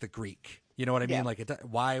Stavros the Greek. You know what I mean? Yeah. Like,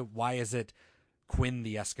 why is it Quinn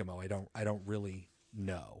the Eskimo? I don't really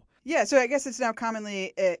know. Yeah, so I guess it's now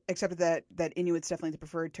commonly accepted that Inuit's definitely the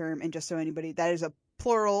preferred term, and just so anybody, that is a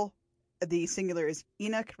plural. The singular is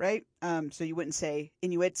Inuk, right? So you wouldn't say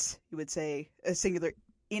Inuits, you would say a singular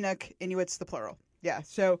Inuk, Inuits, the plural. Yeah,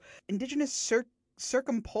 so indigenous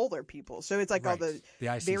circumpolar people. So it's like all the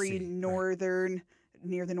ICC, very northern,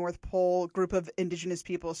 near the North Pole group of indigenous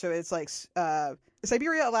people. So it's like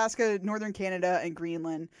Siberia, Alaska, northern Canada, and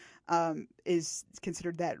Greenland is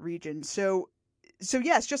considered that region. So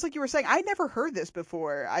yes, just like you were saying, I never heard this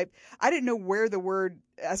before. I didn't know where the word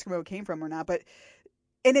Eskimo came from or not,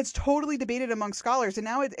 and it's totally debated among scholars. And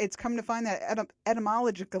now it's come to find that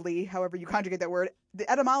etymologically, however you conjugate that word, the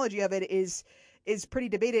etymology of it is pretty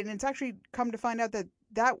debated. And it's actually come to find out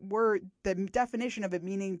that word, the definition of it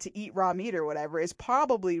meaning to eat raw meat or whatever, is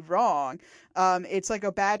probably wrong. It's like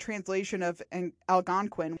a bad translation of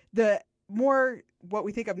Algonquin. The more what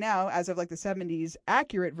we think of now as of like the 70s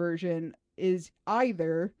accurate version is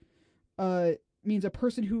either means a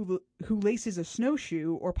person who laces a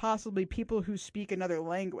snowshoe, or possibly people who speak another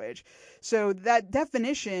language. So that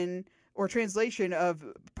definition or translation of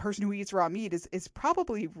person who eats raw meat is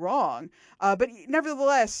probably wrong. But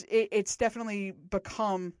nevertheless, it's definitely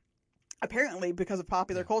become, apparently because of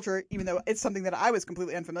popular culture, even though it's something that I was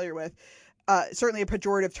completely unfamiliar with, certainly a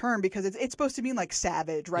pejorative term, because it's supposed to mean like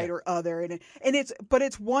savage, right, or other, and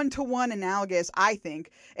it's one-to-one analogous, I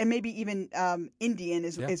think, and maybe even Indian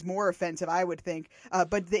is more offensive, I would think,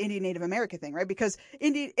 but the Indian Native American thing, right, because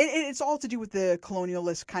Indian, it's all to do with the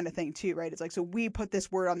colonialist kind of thing too, right? It's like, so we put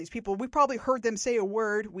this word on these people. We probably heard them say a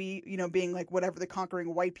word, being like whatever the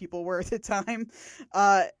conquering white people were at the time,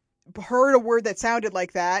 heard a word that sounded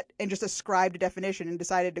like that and just ascribed a definition and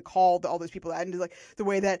decided to call all those people that. And like the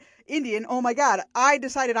way that Indian, oh my God, I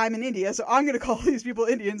decided I'm in India, so I'm going to call these people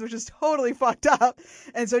Indians, which is totally fucked up.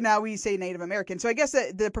 And so now we say Native American. So I guess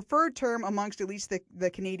that the preferred term amongst at least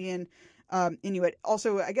the Canadian Inuit,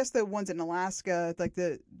 also I guess the ones in Alaska, like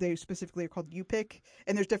they specifically are called Yupik,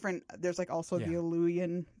 and there's like also the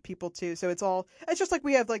Aleutian people too. So it's just like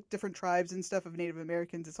we have like different tribes and stuff of Native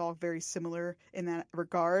Americans. It's all very similar in that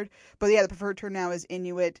regard. But yeah, the preferred term now is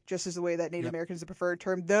Inuit, just as the way that Native American is the preferred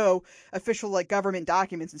term, though official like government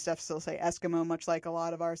documents and stuff still say Eskimo, much like a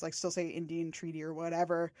lot of ours like still say Indian Treaty or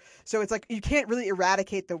whatever. So it's like you can't really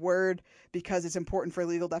eradicate the word because it's important for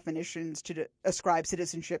legal definitions to ascribe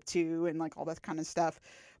citizenship to and like all that kind of stuff.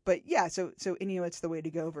 But yeah, so Inuit's the way to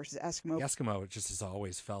go versus Eskimo. The Eskimo just has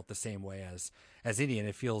always felt the same way as Indian.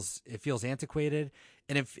 It feels antiquated,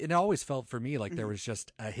 and it always felt for me like there was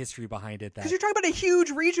just a history behind it. Because you're talking about a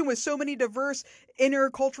huge region with so many diverse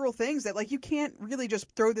intercultural things that like you can't really just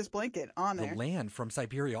throw this blanket on there. The land from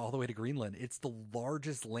Siberia all the way to Greenland, it's the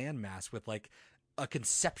largest landmass with like a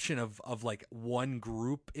conception of like one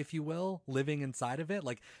group, if you will, living inside of it.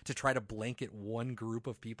 Like to try to blanket one group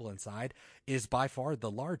of people inside is by far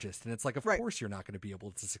the largest. And it's like, of course you're not going to be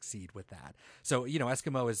able to succeed with that. So,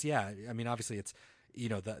 Eskimo is, I mean, obviously it's,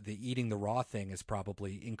 the eating the raw thing is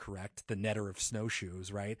probably incorrect. The netter of snowshoes,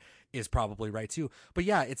 right, is probably right too. But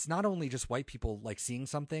yeah, it's not only just white people like seeing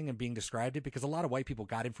something and being described it, because a lot of white people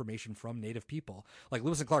got information from Native people. Like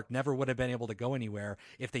Lewis and Clark never would have been able to go anywhere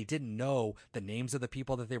if they didn't know the names of the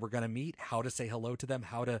people that they were going to meet, how to say hello to them,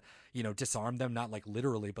 how to, disarm them, not like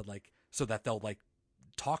literally, but like so that they'll like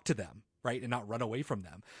talk to them, right, and not run away from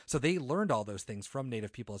them. So they learned all those things from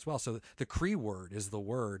Native people as well. So the Cree word is the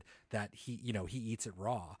word that he eats it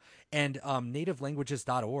raw. And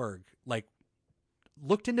nativelanguages.org like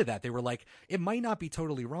looked into that. They were like, it might not be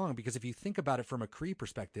totally wrong, because if you think about it from a Cree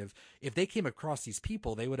perspective, if they came across these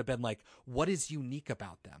people, they would have been like, what is unique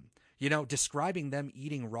about them? Describing them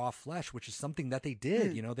eating raw flesh, which is something that they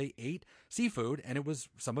did. They ate seafood, and it was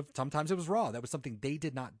sometimes it was raw. That was something they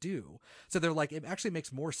did not do. So they're like, it actually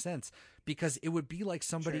makes more sense, because it would be like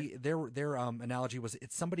somebody. Sure. Their analogy was,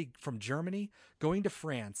 it's somebody from Germany going to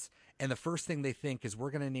France, and the first thing they think is, we're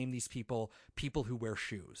going to name these people who wear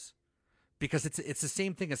shoes. Because it's the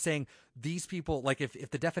same thing as saying these people, like if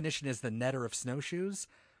the definition is the netter of snowshoes,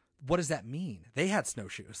 what does that mean? They had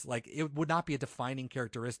snowshoes. Like, it would not be a defining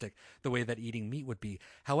characteristic the way that eating meat would be.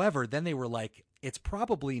 However, then they were like, it's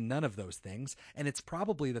probably none of those things. And it's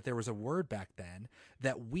probably that there was a word back then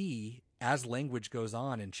that we, as language goes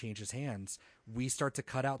on and changes hands, we start to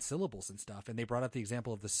cut out syllables and stuff. And they brought up the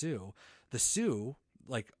example of the Sioux. The Sioux,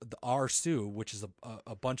 like our Sioux, which is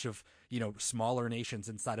a bunch of, smaller nations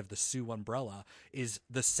inside of the Sioux umbrella, is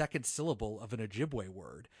the second syllable of an Ojibwe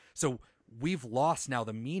word. So we've lost now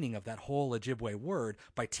the meaning of that whole Ojibwe word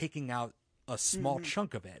by taking out a small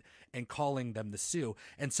chunk of it and calling them the Sioux.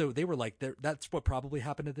 And so they were like, that's what probably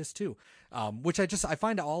happened to this too. Which I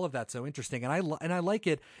find all of that so interesting. And I like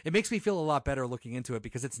it. It makes me feel a lot better looking into it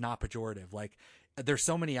because it's not pejorative. Like, there's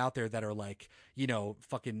so many out there that are like,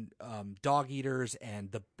 fucking dog eaters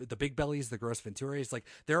and the big bellies, the gross venturis. Like,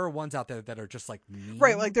 there are ones out there that are just like mean.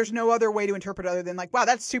 Right. Like, there's no other way to interpret other than like, wow,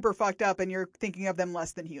 that's super fucked up. And you're thinking of them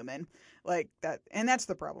less than human, like that. And that's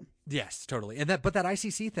the problem. Yes, totally. But that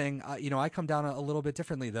ICC thing, I come down a little bit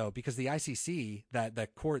differently though, because the ICC,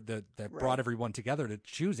 that court that brought everyone together to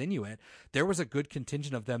choose Inuit, there was a good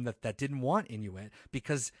contingent of them that didn't want Inuit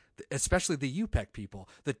because, especially the Yupik people,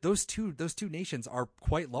 that those two nations are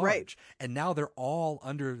quite large, right. And now they're all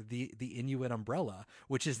under the Inuit umbrella,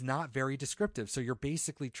 which is not very descriptive. So you're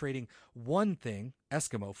basically trading one thing,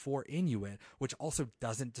 Eskimo, for Inuit, which also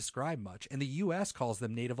doesn't describe much. And the U.S. calls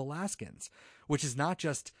them Native Alaskans, which is not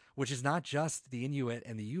just the Inuit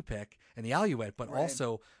and the Yupik and the Aleut, but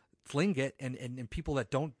also Tlingit and people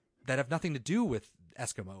that have nothing to do with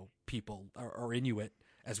Eskimo people or Inuit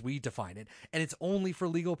as we define it. And it's only for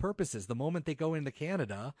legal purposes. The moment they go into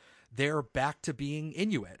Canada, they're back to being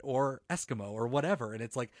Inuit or Eskimo or whatever. And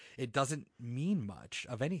it's like, it doesn't mean much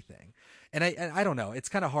of anything. And I don't know. It's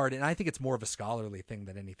kind of hard. And I think it's more of a scholarly thing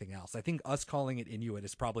than anything else. I think us calling it Inuit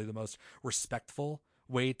is probably the most respectful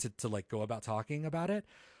way to like go about talking about it.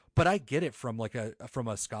 But I get it from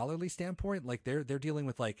a scholarly standpoint. Like, they're dealing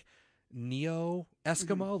with like Neo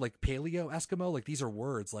Eskimo, like Paleo Eskimo. Like, these are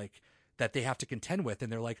words like that they have to contend with.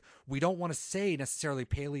 And they're like, we don't want to say necessarily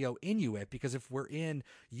Paleo Inuit because if we're in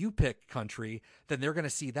Yupik country, then they're going to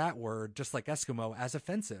see that word just like Eskimo as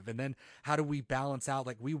offensive. And then how do we balance out?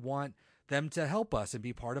 Like, we want them to help us and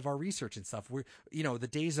be part of our research and stuff. We're, the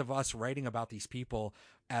days of us writing about these people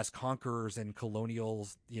as conquerors and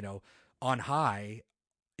colonials, on high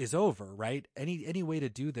is over, right? Any way to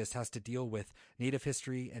do this has to deal with Native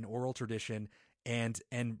history and oral tradition and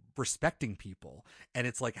respecting people. And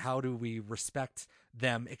it's like, how do we respect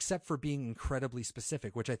them except for being incredibly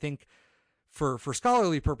specific, which I think for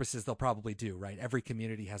scholarly purposes, they'll probably do, right? Every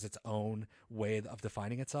community has its own way of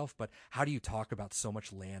defining itself, but how do you talk about so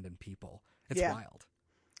much land and people? It's wild.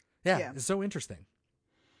 Yeah, it's so interesting.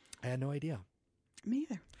 I had no idea. Me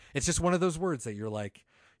either. It's just one of those words that you're like,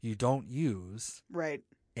 you don't use. Right.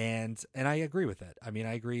 And I agree with it. I mean,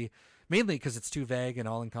 I agree mainly because it's too vague and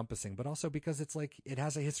all encompassing, but also because it's like, it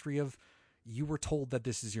has a history of, you were told that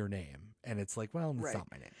this is your name. And it's like, well, it's not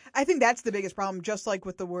my name. I think that's the biggest problem, just like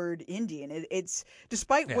with the word Indian. It's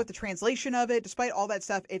despite what the translation of it, despite all that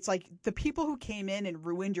stuff, it's like the people who came in and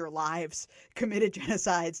ruined your lives, committed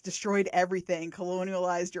genocides, destroyed everything,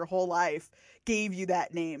 colonialized your whole life, gave you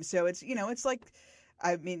that name. So it's, it's like,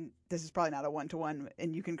 I mean, this is probably not a one-to-one,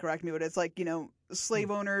 and you can correct me, but it's like, slave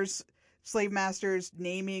owners, slave masters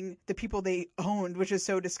naming the people they owned, which is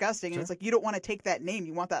so disgusting. And it's like, you don't want to take that name.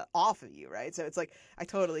 You want that off of you, right? So it's like, I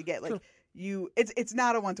totally get, like, it's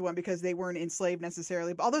not a one-to-one because they weren't enslaved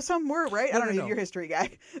necessarily, but although some were, right? I don't know, you're a history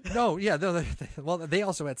guy. No, yeah. Well, they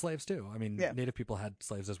also had slaves too. I mean, Native people had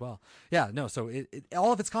slaves as well. Yeah, no, so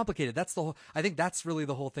all of it's complicated. That's the whole, I think that's really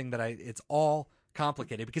the whole thing it's all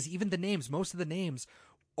complicated because even the names, most of the names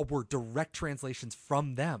were direct translations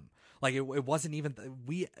from them. Like, it wasn't even,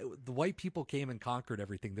 the white people came and conquered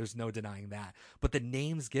everything. There's no denying that. But the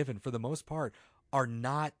names given, for the most part, are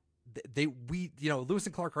not, Lewis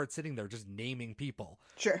and Clark aren't sitting there just naming people.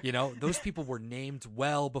 Sure. Those people were named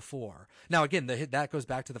well before. Now, again, that goes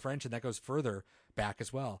back to the French, and that goes further back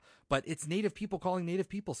as well. But it's Native people calling Native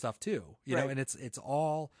people stuff too, know, and it's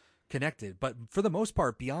all connected. But for the most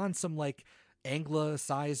part, beyond some like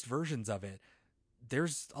anglicized versions of it,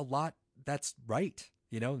 there's a lot that's right.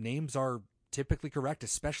 Names are typically correct,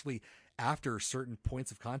 especially after certain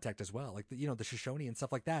points of contact as well. Like, the Shoshone and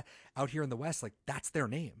stuff like that out here in the West, like, that's their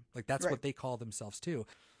name. Like, that's what they call themselves too.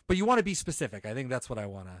 But you want to be specific. I think that's what I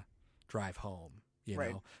want to drive home,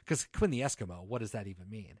 know, because Quinn the Eskimo, what does that even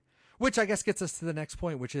mean? Which I guess gets us to the next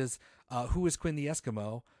point, which is, who is Quinn the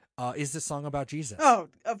Eskimo? Is this song about Jesus? Oh,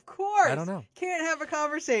 of course. I don't know. Can't have a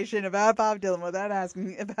conversation about Bob Dylan without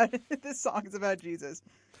asking about this song is about Jesus.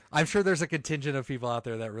 I'm sure there's a contingent of people out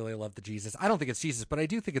there that really love the Jesus. I don't think it's Jesus, but I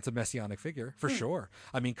do think it's a messianic figure for sure.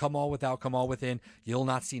 I mean, come all without, come all within. You'll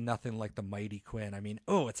not see nothing like the mighty Quinn. I mean,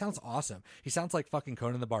 oh, it sounds awesome. He sounds like fucking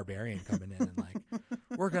Conan the Barbarian coming in and like,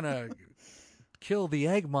 we're gonna kill the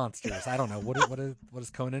egg monsters. I don't know what does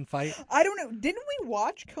Conan fight? I don't know. Didn't we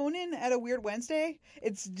watch Conan at a Weird Wednesday?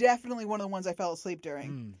 It's definitely one of the ones I fell asleep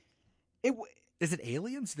during. Is it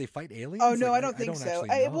aliens? Do they fight aliens? Oh no, like, I don't think so. actually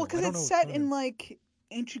know. Well, because it's set in like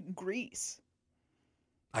ancient Greece.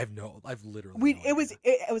 I've literally.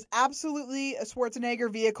 It was absolutely a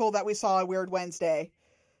Schwarzenegger vehicle that we saw at Weird Wednesday.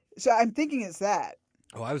 So I'm thinking it's that.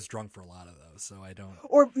 Oh, I was drunk for a lot of those, so I don't.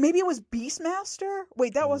 Or maybe it was Beastmaster.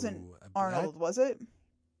 Wait, that wasn't Arnold, was it?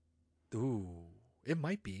 Ooh, it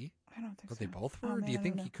might be. I don't think but so. They both were. Oh, man, Do you I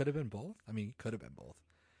think don't he know. could have been both? I mean, he could have been both.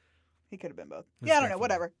 He could have been both. It was Yeah, I don't know.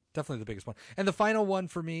 Whatever. Definitely the biggest one. And the final one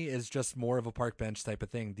for me is just more of a park bench type of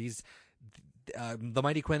thing. The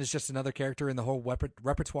Mighty Quinn is just another character in the whole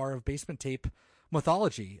repertoire of basement tape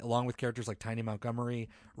mythology, along with characters like Tiny Montgomery,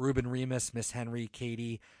 Reuben Remus, Miss Henry,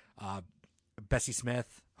 Katie, Bessie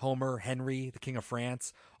Smith, Homer, Henry, the King of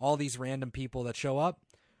France, all these random people that show up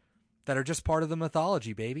that are just part of the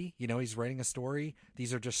mythology, baby. You know, he's writing a story.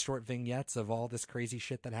 These are just short vignettes of all this crazy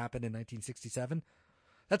shit that happened in 1967.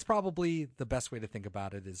 That's probably the best way to think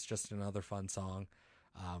about it, is just another fun song.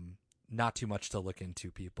 Not too much to look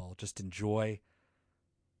into, people. Just enjoy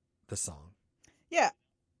the song. Yeah.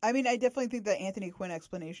 I mean, I definitely think the Anthony Quinn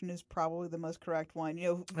explanation is probably the most correct one.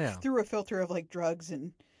 You know, through a filter of like drugs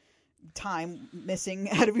and time missing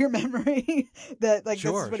out of your memory, that like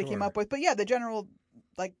this is what he came up with. But yeah, the general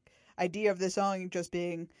like idea of the song just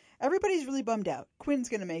being everybody's really bummed out. Quinn's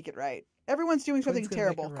gonna make it right. Everyone's doing something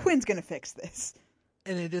terrible. Right. Quinn's gonna fix this.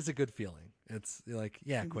 And it is a good feeling. It's like,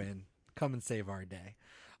 yeah, Quinn, come and save our day.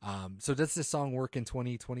 So does this song work in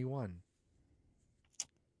 2021?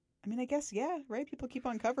 I mean, I guess, yeah, right? People keep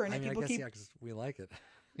on covering it. People yeah, because we like it.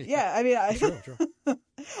 Yeah, I mean, True.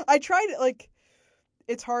 I tried it, like,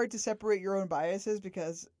 it's hard to separate your own biases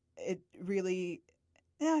because it really,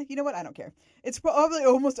 yeah, you know what? I don't care. It's probably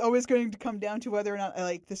almost always going to come down to whether or not I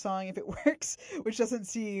like the song, if it works, which doesn't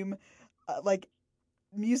seem like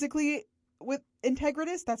musically with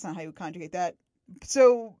integritous. That's not how you conjugate that.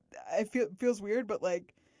 So it feels weird, but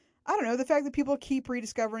like, I don't know, the fact that people keep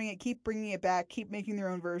rediscovering it, keep bringing it back, keep making their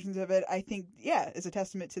own versions of it, I think, yeah, is a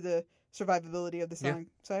testament to the survivability of the song.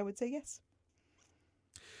 Yeah. So I would say yes.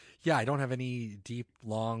 Yeah, I don't have any deep,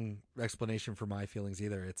 long explanation for my feelings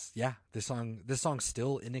either. It's, yeah, this song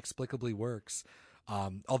still inexplicably works.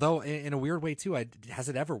 Although in a weird way too, has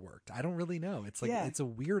it ever worked? I don't really know. It's like, It's a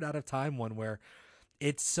weird out of time one where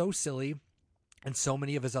it's so silly. And so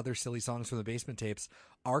many of his other silly songs from the Basement Tapes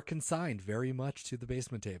are consigned very much to the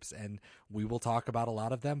Basement Tapes. And we will talk about a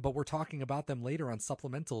lot of them, but we're talking about them later on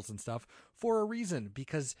supplementals and stuff for a reason,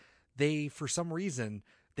 because for some reason,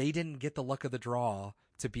 they didn't get the luck of the draw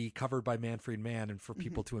to be covered by Manfred Mann and for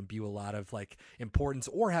people to imbue a lot of like importance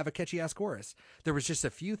or have a catchy ass chorus. There was just a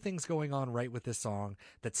few things going on right with this song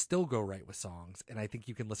that still go right with songs. And I think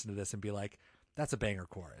you can listen to this and be like, that's a banger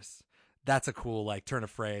chorus. That's a cool, like, turn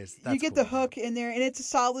of phrase. That's you get cool. The hook in there, and it's a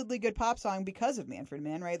solidly good pop song because of Manfred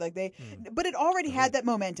Mann, right? Like but it already had that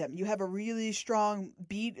momentum. You have a really strong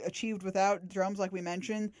beat achieved without drums, like we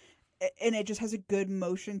mentioned, and it just has a good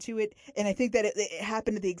motion to it. And I think that it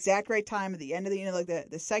happened at the exact right time, at the end of the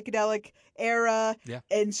the psychedelic era. Yeah.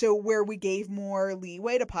 And so where we gave more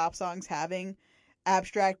leeway to pop songs having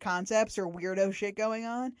abstract concepts or weirdo shit going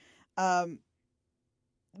on.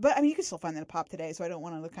 But I mean, you can still find that in pop today, so I don't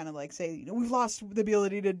want to kind of like say, you know, we've lost the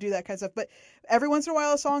ability to do that kind of stuff. But every once in a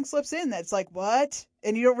while, a song slips in that's like, what?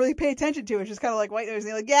 And you don't really pay attention to it. It's just kind of like white noise. And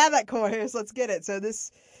you're like, yeah, that chorus, let's get it. So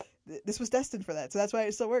this was destined for that. So that's why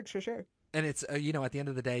it still works for sure. And it's, you know, at the end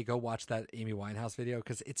of the day, go watch that Amy Winehouse video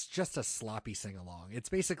because it's just a sloppy sing-along. It's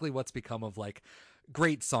basically what's become of like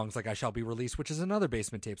great songs like I Shall Be Released, which is another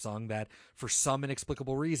Basement Tape song that for some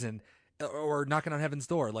inexplicable reason, or Knocking on Heaven's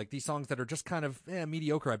Door, like these songs that are just kind of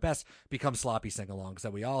mediocre at best become sloppy sing-alongs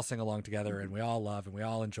that we all sing along together and we all love and we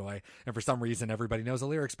all enjoy. And for some reason, everybody knows the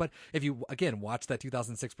lyrics. But if you, again, watch that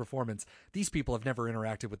 2006 performance, these people have never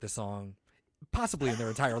interacted with this song possibly in their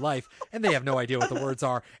entire life, and they have no idea what the words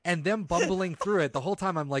are. And them bumbling through it, the whole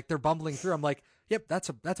time I'm like, they're bumbling through. I'm like, yep, that's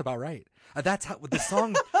about right. That's how the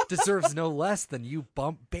song deserves no less than you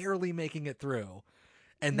barely making it through.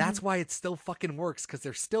 And that's why it still fucking works, because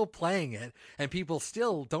they're still playing it, and people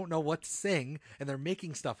still don't know what to sing, and they're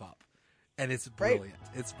making stuff up. And it's brilliant.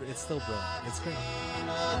 Right. It's still brilliant. It's great.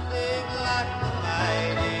 Nothing like the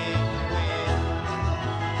mighty wind.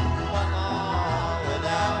 Come on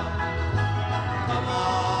without, come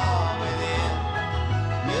on within.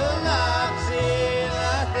 You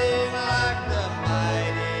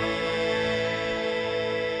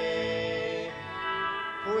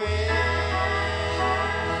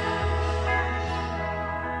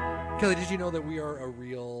Kelly, did you know that we are a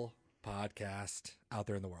real podcast out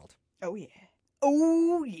there in the world? Oh yeah.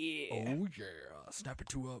 Oh yeah. Oh yeah. Snap it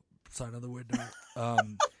to a sign on the window.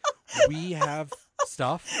 We have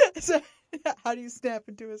stuff. So, how do you snap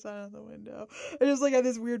into a sign on the window? I just like had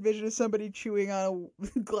this weird vision of somebody chewing on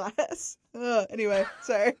a glass. Anyway,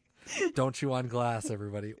 sorry. Don't chew on glass,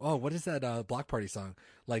 everybody. Oh, what is that Block Party song?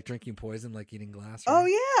 Like drinking poison, like eating glass? Oh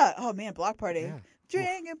right? yeah. Oh man, Block Party. Yeah.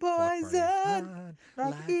 Drinking Block poison,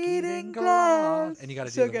 Party. like eating glass. And you got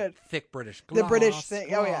to do So the good. thick British glass. The British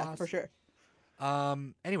thing. Oh yeah, glass. for sure.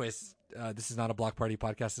 Anyways, this is not a Block Party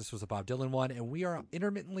podcast. This was a Bob Dylan one, and we are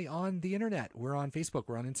intermittently on the internet. We're on Facebook.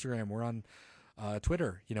 We're on Instagram. We're on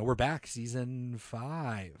Twitter. You know, we're back, season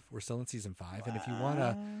 5. We're still in season 5, and if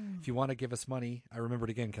you wanna give us money, I remembered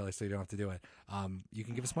again, Kelly, so you don't have to do it. You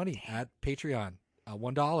can give us money at Patreon,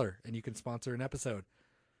 $1, and you can sponsor an episode.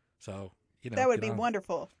 So that would be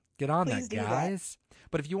wonderful. Get on Please that, do that. guys.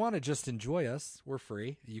 But if you want to just enjoy us, we're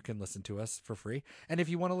free. You can listen to us for free. And if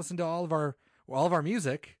you want to listen to all of our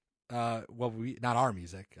music, not our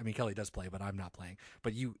music. I mean, Kelly does play, but I'm not playing.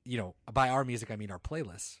 But you know, by our music, I mean our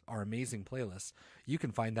playlists, our amazing playlists. You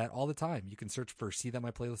can find that all the time. You can search for "See That My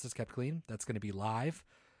Playlist Is Kept Clean." That's going to be live,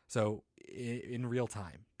 so in real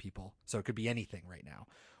time, people. So it could be anything right now.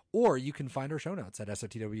 Or you can find our show notes at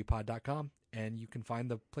sotwpod.com, and you can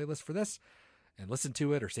find the playlist for this and listen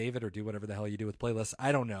to it or save it or do whatever the hell you do with playlists.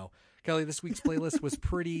 I don't know. Kelly, this week's playlist was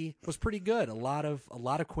pretty good. A lot of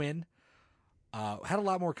Quinn. Had a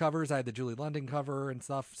lot more covers. I had the Julie London cover and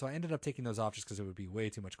stuff, so I ended up taking those off just because it would be way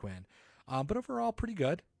too much Quinn. But overall, pretty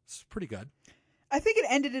good. It's pretty good. I think it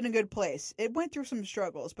ended in a good place. It went through some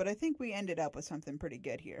struggles, but I think we ended up with something pretty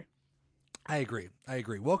good here. I agree.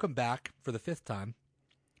 Welcome back for the 5th time,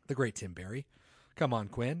 the great Tim Barry. Come on,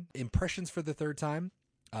 Quinn. Impressions for the 3rd time.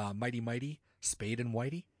 Mighty Mighty, Spade and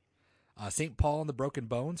Whitey. St. Paul and the Broken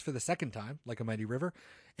Bones for the 2nd time, Like a Mighty River.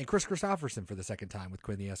 And Chris Christopherson for the 2nd time with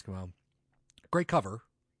Quinn the Eskimo. Great cover.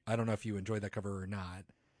 I don't know if you enjoyed that cover or not.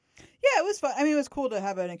 Yeah, it was fun. I mean, it was cool to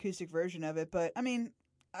have an acoustic version of it, but I mean,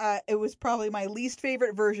 it was probably my least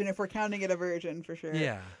favorite version if we're counting it a version for sure.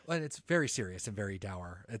 Yeah, and it's very serious and very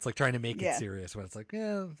dour. It's like trying to make it serious when it's like,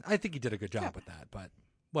 yeah, I think you did a good job with that, but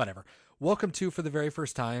whatever. Welcome to, for the very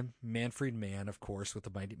first time, Manfred Mann, of course, with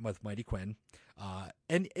Mighty Quinn.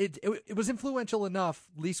 And it was influential enough,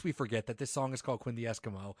 least we forget, that this song is called Quinn the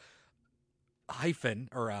Eskimo,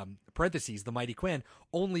 parentheses, the Mighty Quinn,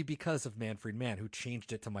 only because of Manfred Mann, who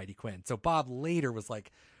changed it to Mighty Quinn. So Bob later was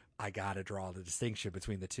like, I got to draw the distinction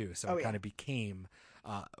between the two. So it kind of became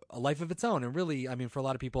a life of its own. And really, I mean, for a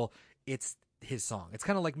lot of people, it's his song. It's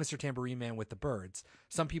kind of like Mr. Tambourine Man with the Byrds.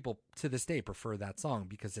 Some people to this day prefer that song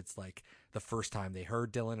because it's like the first time they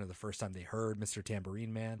heard Dylan or the first time they heard Mr.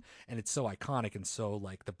 Tambourine Man. And it's so iconic and so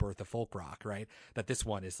like the birth of folk rock, right? That this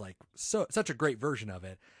one is like such a great version of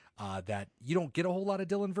it. That you don't get a whole lot of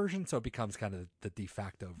Dylan version, so it becomes kind of the de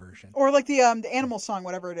facto version. Or like the Animal song,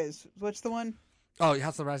 whatever it is. What's the one? Oh,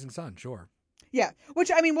 House of the Rising Sun, sure. Yeah,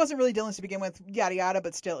 which I mean wasn't really Dylan's to begin with, yada yada,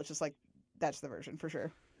 but still, it's just like that's the version for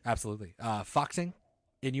sure. Absolutely. Foxing,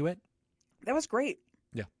 Inuit. That was great.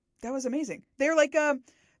 Yeah, that was amazing. They're like a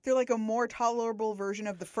more tolerable version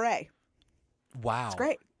of the Fray. Wow, it's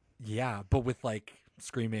great. Yeah, but with like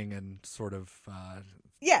screaming and sort of.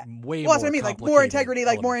 Yeah, way well, that's more what I mean. Like more integrity,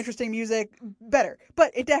 like more interesting music, better.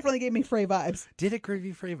 But it definitely gave me Fray vibes. Did it give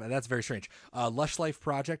you Fray vibes? That's very strange. Lush Life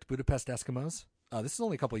Project, Budapest Eskimos. This is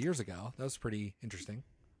only a couple of years ago. That was pretty interesting.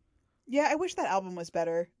 Yeah, I wish that album was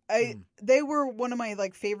better. They were one of my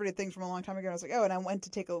like favorite things from a long time ago. I was like, oh, and I went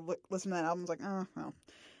to take a listen to that album. I was like, oh, well,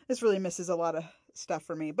 this really misses a lot of stuff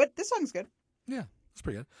for me. But this song's good. Yeah, it's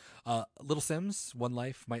pretty good. Little Sims, One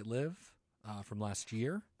Life Might Live. From last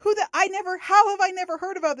year. How have I never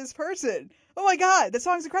heard about this person? Oh my God, that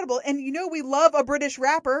song's incredible. And you know, we love a British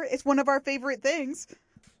rapper. It's one of our favorite things.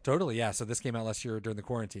 Totally, yeah. So this came out last year during the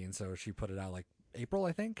quarantine. So she put it out like April,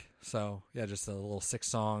 I think. So yeah, just a little 6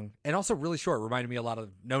 song. And also really short. Reminded me a lot of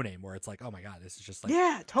No Name, where it's like, oh my God, this is just like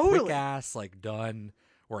quick ass, like done,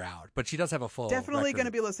 we're out. But she does have a full Definitely going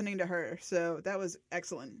to be listening to her. So that was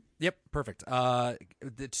excellent. Yep, perfect. And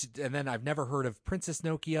then I've never heard of Princess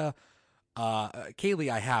Nokia. Kaylee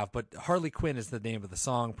I have, but Harley Quinn is the name of the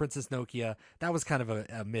song. Princess Nokia, that was kind of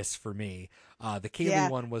a miss for me. The Kaylee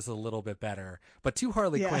one was a little bit better, but 2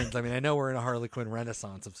 Harley Quinns. I mean, I know we're in a Harley Quinn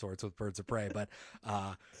renaissance of sorts with Birds of Prey, but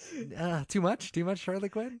too much Harley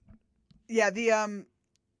Quinn. Yeah,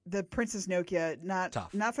 the Princess Nokia, not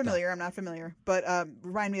familiar. Tough. I'm not familiar, but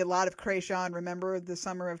remind me a lot of Kreayshawn. Remember the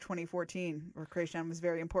summer of 2014 where Kreayshawn was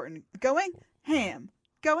very important. Going ham.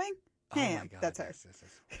 Oh my God, That's her.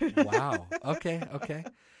 Wow. Okay.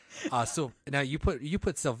 So now you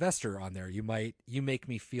put Sylvester on there. You make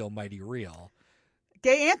me feel mighty real.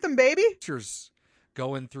 Gay anthem, baby. Pictures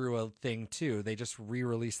going through a thing too. They just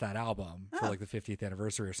re-released that album for like the 50th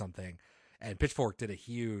anniversary or something, and Pitchfork did a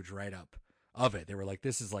huge write-up of it. They were like,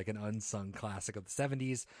 this is like an unsung classic of the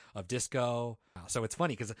 70s of disco. So it's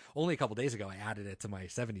funny because only a couple days ago I added it to my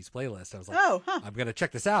 70s playlist. I was like, I'm gonna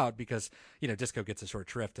check this out because disco gets a short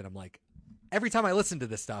shrift, and I'm like, every time I listen to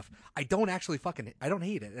this stuff, I don't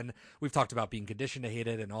hate it. And we've talked about being conditioned to hate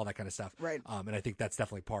it and all that kind of stuff. Right. And I think that's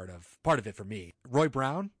definitely part of it for me. Roy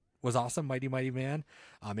Brown was awesome. Mighty Mighty Man.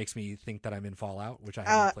 Makes me think that I'm in Fallout, which I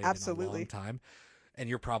haven't played in a long time. And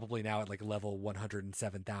you're probably now at like level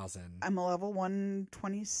 107,000. I'm a level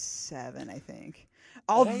 127, I think.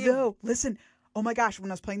 Although, listen, oh my gosh, when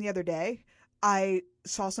I was playing the other day, I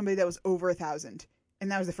saw somebody that was over 1,000.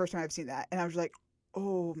 And that was the first time I've seen that. And I was like,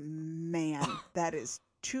 oh man, that is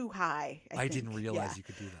too high. I think. Didn't realize you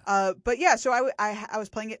could do that. But yeah, so I was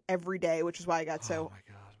playing it every day, which is why I got so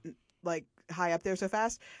like high up there so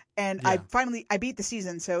fast. And I beat the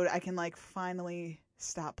season, so I can like finally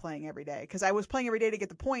stop playing every day, because I was playing every day to get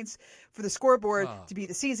the points for the scoreboard to beat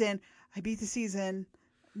the season. I beat the season,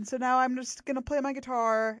 and so now I'm just gonna play my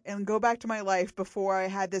guitar and go back to my life before I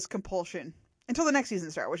had this compulsion until the next season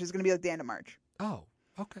starts, which is gonna be like the end of March. Oh,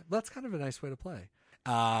 okay, that's kind of a nice way to play.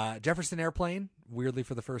 Jefferson Airplane, weirdly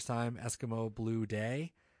for the first time, Eskimo Blue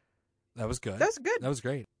Day. That was good. That was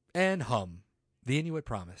great. And Hum, The Inuit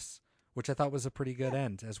Promise, which I thought was a pretty good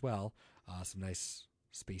end as well. Some nice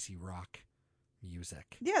spacey rock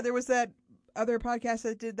music. Yeah, there was that other podcast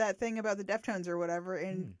that did that thing about the Deftones or whatever,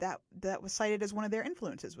 and that was cited as one of their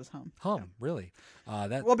influences was Hum. Really?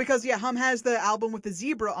 Well, because Hum has the album with the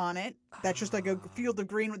zebra on it. That's just like a field of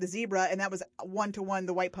green with the zebra, and that was 1-to-1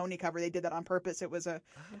 the White Pony cover. They did that on purpose. It was an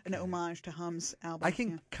homage to Hum's album. I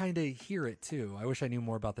can kind of hear it too. I wish I knew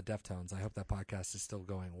more about the Deftones. I hope that podcast is still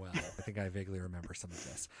going well. I think I vaguely remember some of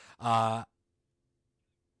this.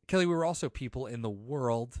 Kelly, we were also people in the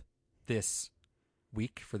world this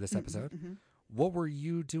week for this episode. Mm-hmm. What were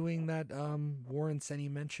you doing that Warren Senni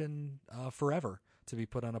mentioned forever to be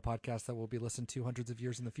put on a podcast that will be listened to hundreds of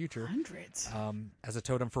years in the future? Hundreds. As a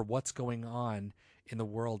totem for what's going on in the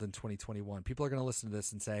world in 2021. People are going to listen to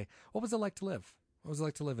this and say, what was it like to live? What was it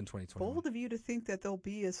like to live in 2021? Bold of you to think that there'll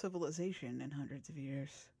be a civilization in hundreds of years.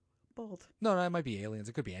 Bold. No, it might be aliens.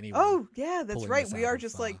 It could be anyone. Oh, yeah, that's right. We are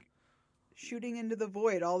just like shooting into the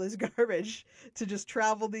void all this garbage to just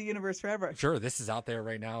travel the universe forever. Sure, this is out there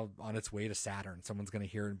right now on its way to Saturn. Someone's going to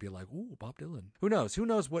hear it and be like, ooh, Bob Dylan. Who knows? Who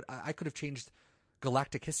knows what? I could have changed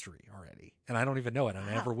galactic history already, and I don't even know it, and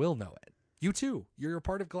I never will know it. You too. You're a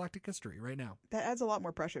part of galactic history right now. That adds a lot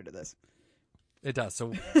more pressure to this. It does.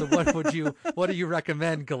 So what do you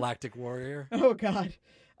recommend, Galactic Warrior? Oh, God.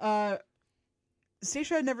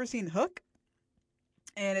 Stacia had never seen Hook,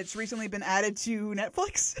 and it's recently been added to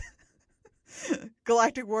Netflix.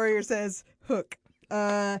 Galactic Warrior says Hook.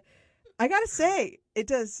 I gotta say, it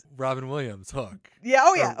does. Robin Williams, Hook. Yeah,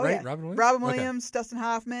 right? yeah. Robin Williams, Dustin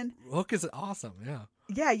Hoffman. Hook is awesome, yeah.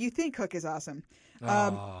 Yeah, you think Hook is awesome.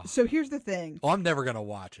 So here's the thing. Well, I'm never gonna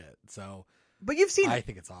watch it, so. But you've seen it. I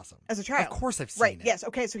think it's awesome. As a child. Of course I've seen it. Right, yes.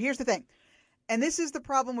 Okay, so here's the thing. And this is the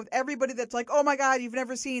problem with everybody that's like, oh my God, you've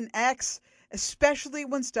never seen X, especially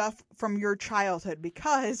when stuff from your childhood.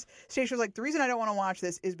 Because Stacia was like, the reason I don't want to watch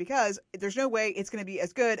this is because there's no way it's going to be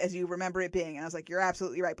as good as you remember it being. And I was like, you're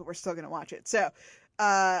absolutely right, but we're still going to watch it. So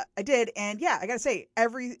I did. And yeah, I got to say,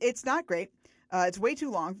 it's not great. It's way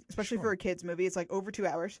too long, especially for a kid's movie. It's like over 2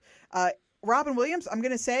 hours. Robin Williams, I'm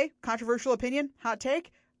going to say, controversial opinion, hot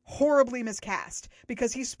take, horribly miscast.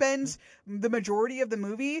 Because he spends the majority of the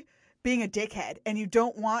movie being a dickhead, and you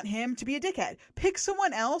don't want him to be a dickhead. Pick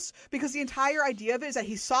someone else, because the entire idea of it is that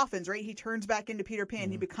he softens, right? He turns back into Peter Pan.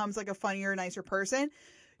 He becomes like a funnier, nicer person.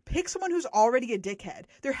 Pick someone who's already a dickhead.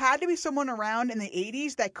 There had to be someone around in the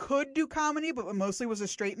 80s that could do comedy, but mostly was a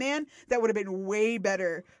straight man that would have been way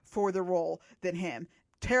better for the role than him.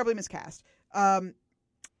 Terribly miscast.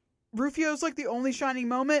 Rufio's like the only shining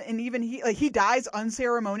moment, and even he dies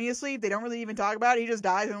unceremoniously. They don't really even talk about it. He just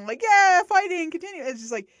dies, and I'm like, yeah, fighting, continue. It's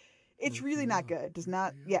just like, it's really not good. Does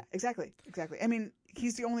not. Yeah, exactly. I mean,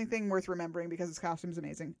 he's the only thing worth remembering because his costume's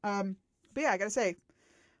amazing. But yeah, I gotta say,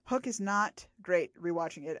 Hook is not great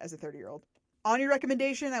rewatching it as a 30-year-old. On your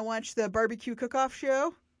recommendation, I watched the barbecue cook-off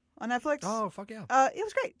show on Netflix. Oh, fuck yeah. It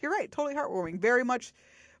was great. You're right. Totally heartwarming. Very much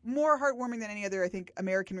more heartwarming than any other, I think,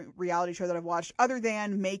 American reality show that I've watched, other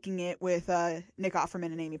than Making It with Nick Offerman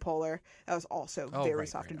and Amy Poehler. That was also very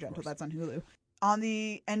soft and gentle. That's on Hulu. On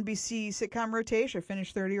the NBC sitcom rotation, I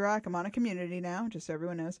finished 30 Rock. I'm on a Community now, just so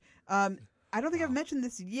everyone knows. I don't think I've mentioned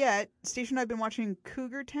this yet. Station, I've been watching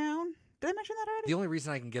Cougar Town. Did I mention that already? The only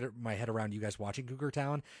reason I can get my head around you guys watching Cougar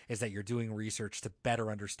Town is that you're doing research to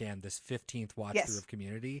better understand this 15th watch through of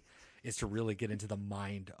Community, is to really get into the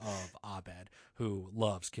mind of Abed, who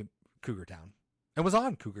loves Cougar Town and was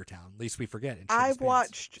on Cougar Town. Least we forget. I've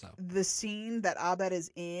watched the scene that Abed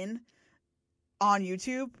is in on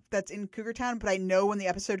YouTube that's in Cougar Town, but I know when the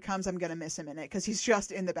episode comes, I'm going to miss him in it because he's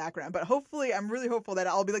just in the background. But hopefully, I'm really hopeful that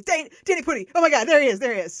I'll be like, Danny Pudi, oh my God, there he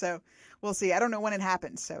is. So we'll see. I don't know when it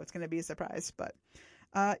happens, so it's going to be a surprise. But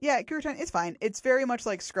yeah, Cougar Town, it's fine. It's very much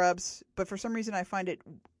like Scrubs, but for some reason I find it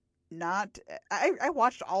not... I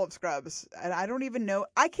watched all of Scrubs, and I don't even know...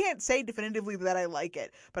 I can't say definitively that I like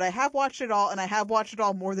it, but I have watched it all, and I have watched it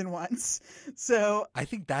all more than once. So I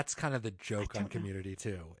think that's kind of the joke on Community,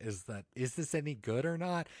 too, is that, is this any good or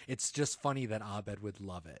not? It's just funny that Abed would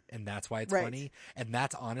love it, and that's why it's funny. And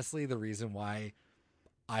that's honestly the reason why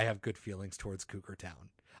I have good feelings towards Cougar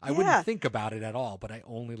Town. I wouldn't think about it at all, but I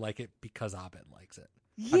only like it because Abed likes it.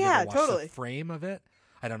 Yeah, I've never watched totally. the frame of it.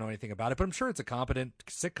 I don't know anything about it, but I'm sure it's a competent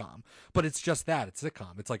sitcom. But it's just that. It's a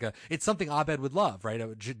sitcom. It's like it's something Abed would love, right?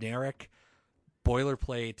 A generic,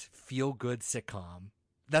 boilerplate, feel-good sitcom.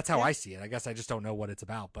 That's how I see it. I guess I just don't know what it's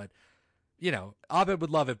about. But, you know, Abed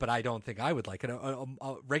would love it, but I don't think I would like it.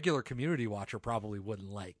 A regular Community watcher probably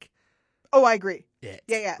wouldn't like Oh, I agree. it.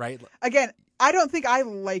 Yeah. Right? Again, I don't think I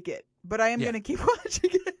like it, but I am going to keep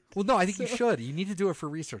watching it. Well, no, I think you should. You need to do it for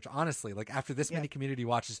research, honestly. Like, after this many Community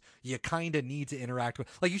watches, you kind of need to interact with...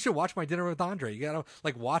 Like, you should watch My Dinner with Andre. You got to,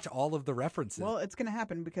 like, watch all of the references. Well, it's going to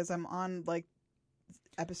happen because I'm on, like,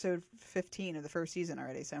 episode 15 of the first season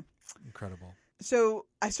already, so... Incredible. So,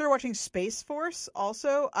 I started watching Space Force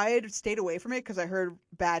also. I had stayed away from it because I heard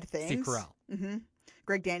bad things. Steve Carell. Mm-hmm.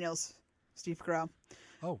 Greg Daniels. Steve Carell.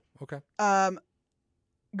 Oh, okay.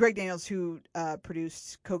 Greg Daniels, who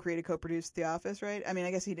co-produced The Office, right? I mean,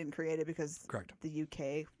 I guess he didn't create it because the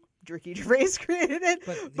UK Ricky Gervais created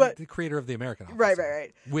it, but the creator of the American Office,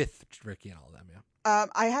 right, with Ricky and all of them, yeah.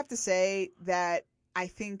 I have to say that I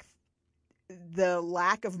think the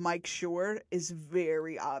lack of Mike Shore is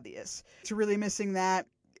very obvious. It's really missing that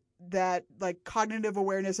like cognitive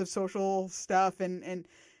awareness of social stuff and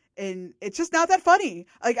it's just not that funny.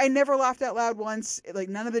 Like, I never laughed out loud once. Like,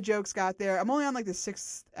 none of the jokes got there. I'm only on, like, the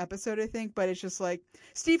 6th episode, I think. But it's just, like,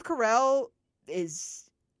 Steve Carell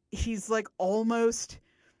he's, like, almost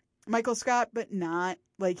Michael Scott, but not.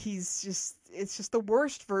 Like, it's just the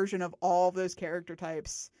worst version of all of those character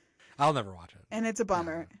types. I'll never watch it. And it's a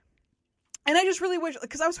bummer. Yeah. And I just really wish,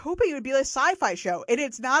 because I was hoping it would be a sci-fi show, and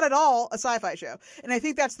it's not at all a sci-fi show. And I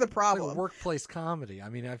think that's the problem. It's like workplace comedy. I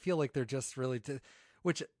mean, I feel like they're just really...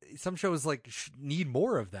 Which some shows like need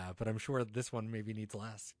more of that, but I'm sure this one maybe needs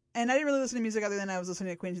less. And I didn't really listen to music other than I was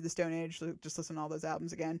listening to Queens of the Stone Age, so just listen to all those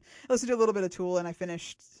albums again. I listened to a little bit of Tool, and I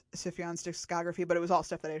finished Sufjan's discography, but it was all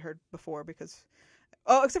stuff that I'd heard before because...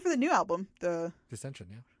 Oh, except for the new album, the Ascension,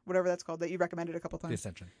 yeah. Whatever that's called, that you recommended a couple times. The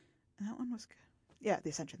Ascension. And that one was good. Yeah, The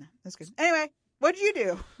Ascension, that's good. Anyway, what did you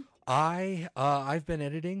do? I've been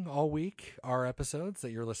editing all week our episodes that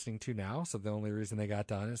you're listening to now, so the only reason they got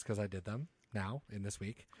done is because I did them. Now, in this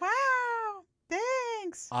week. Wow!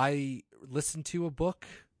 Thanks! I listened to a book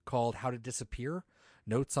called How to Disappear,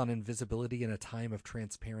 Notes on Invisibility in a Time of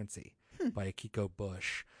Transparency by Akiko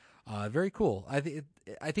Bush. Very cool. I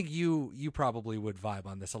think you probably would vibe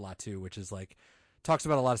on this a lot too, which is like, talks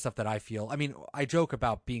about a lot of stuff that I feel. I mean, I joke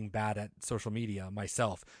about being bad at social media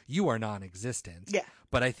myself. You are non-existent. Yeah.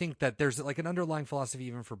 But I think that there's like an underlying philosophy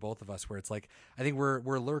even for both of us where it's like, I think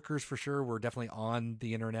we're lurkers for sure. We're definitely on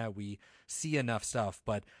the internet. We see enough stuff,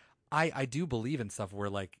 but I do believe in stuff where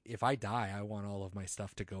like, if I die, I want all of my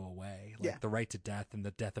stuff to go away. Like the right to death and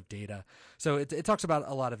the death of data. So it talks about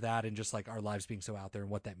a lot of that and just like our lives being so out there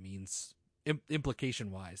and what that means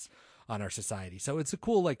implication wise on our society. So it's a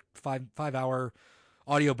cool, like 5-hour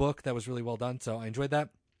audiobook that was really well done. So I enjoyed that.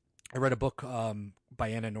 I read a book by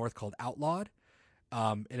Anna North called Outlawed.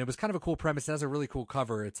 And it was kind of a cool premise. It has a really cool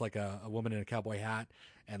cover. It's like a woman in a cowboy hat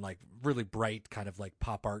and like really bright kind of like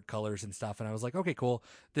pop art colors and stuff. And I was like, okay, cool.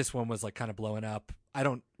 This one was like kind of blowing up. I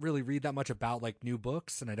don't really read that much about like new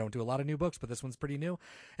books and I don't do a lot of new books, but this one's pretty new.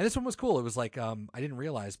 And this one was cool. It was like, I didn't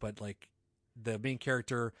realize, but like the main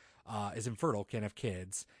character is infertile, can't have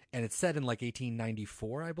kids. And it's set in like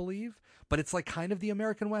 1894, I believe. But it's like kind of the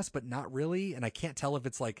American West, but not really. And I can't tell if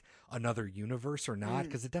it's like another universe or not,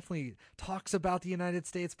 because it definitely talks about the United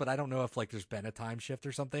States, but I don't know if like there's been a time shift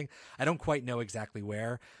or something. I don't quite know exactly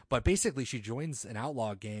where. But basically she joins an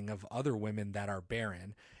outlaw gang of other women that are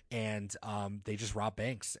barren. And they just rob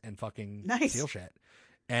banks and fucking steal shit.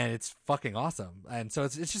 And it's fucking awesome. And so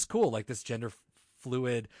it's just cool, like this gender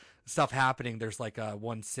fluid stuff happening. There's like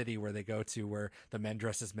one city where they go to where the men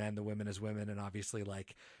dress as men, the women as women, and obviously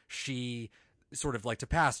like she sort of like to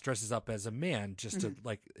pass dresses up as a man just to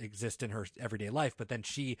like exist in her everyday life, but then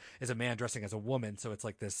she is a man dressing as a woman, so it's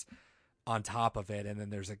like this on top of it. And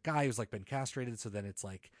then there's a guy who's like been castrated, so then it's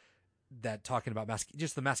like that talking about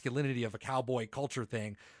just the masculinity of a cowboy culture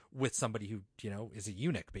thing with somebody who, you know, is a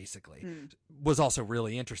eunuch basically was also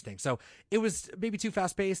really interesting. So it was maybe too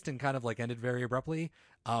fast paced and kind of like ended very abruptly.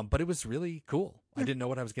 But it was really cool. I didn't know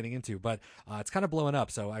what I was getting into, but it's kind of blowing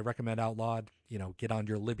up. So I recommend Outlawed. You know, get on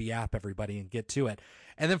your Libby app, everybody, and get to it.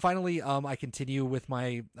 And then finally, I continue with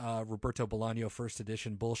my Roberto Bolaño first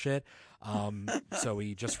edition bullshit. So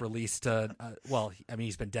he just released, well, I mean,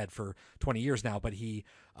 he's been dead for 20 years now, but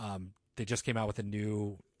they just came out with a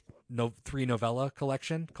new 3 novella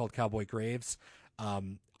collection called Cowboy Graves.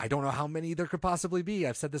 I don't know how many there could possibly be.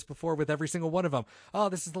 I've said this before with every single one of them. Oh,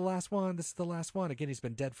 this is the last one. This is the last one. Again, he's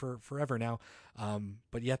been dead for forever now.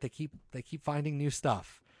 But yet they keep finding new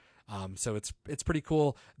stuff. So it's pretty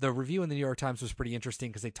cool. The review in the New York Times was pretty interesting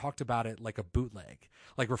because they talked about it like a bootleg,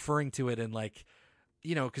 like referring to it in like,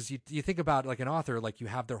 you know, because you think about like an author, like you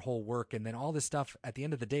have their whole work, and then all this stuff at the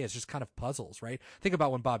end of the day is just kind of puzzles, right? Think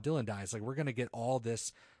about when Bob Dylan dies, like we're going to get all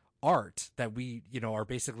this art that we, you know, are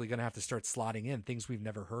basically going to have to start slotting in things we've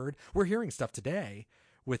never heard. We're hearing stuff today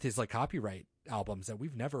with his like copyright albums that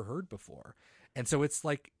we've never heard before. And so it's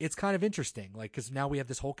like, it's kind of interesting, like, because now we have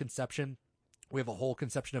this whole conception. We have a whole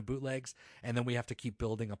conception of bootlegs, and then we have to keep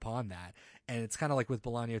building upon that. And it's kind of like with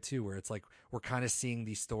Bolaño too, where it's like we're kind of seeing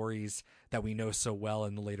these stories that we know so well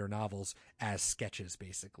in the later novels as sketches,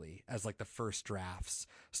 basically, as like the first drafts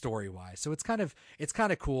story wise. So it's kind of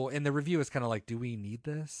cool. And the review is kind of like, do we need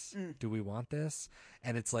this? Do we want this?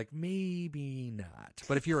 And it's like, maybe not.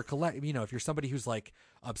 But if you're if you're somebody who's like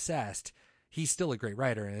obsessed, he's still a great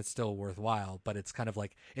writer and it's still worthwhile. But it's kind of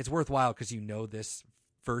like, it's worthwhile because you know this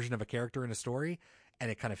version of a character in a story,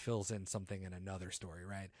 and it kind of fills in something in another story,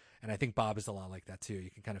 right? And I think Bob is a lot like that too.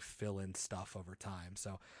 You can kind of fill in stuff over time.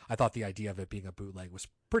 So I thought the idea of it being a bootleg was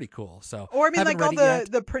pretty cool. So, or I mean, like all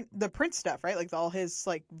the print stuff, right? Like all his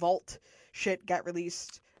like vault shit got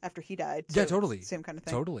released after he died. So yeah, totally. Same kind of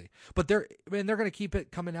thing. Totally. But they're going to keep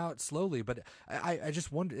it coming out slowly. But I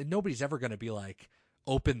just wonder, nobody's ever going to be like,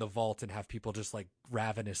 open the vault and have people just like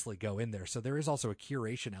ravenously go in there. So there is also a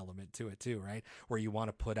curation element to it too, right? Where you want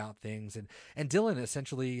to put out things, and Dylan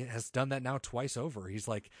essentially has done that now twice over. He's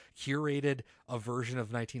like curated a version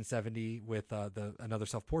of 1970 with another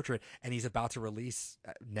self-portrait, and he's about to release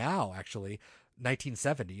now actually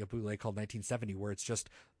 1970, a bootleg called 1970, where it's just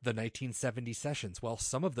the 1970 sessions. Well,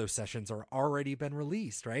 some of those sessions are already been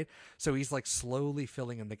released, right? So he's like slowly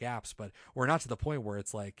filling in the gaps, but we're not to the point where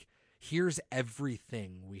it's like, here's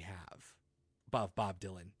everything we have of Bob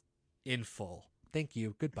Dylan in full. Thank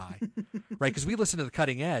you. Goodbye. Right? Because we listened to The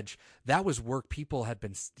Cutting Edge. That was work people had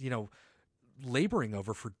been, laboring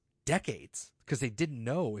over for decades because they didn't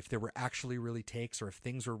know if there were actually really takes or if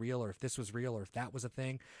things were real or if this was real or if that was a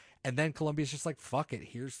thing. And then Columbia's just like, fuck it.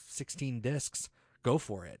 Here's 16 discs. Go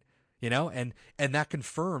for it. And that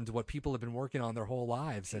confirmed what people have been working on their whole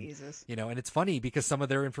lives. And, Jesus. And it's funny because some of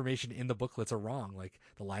their information in the booklets are wrong. Like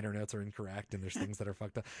the liner notes are incorrect and there's things that are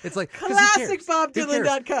fucked up. It's like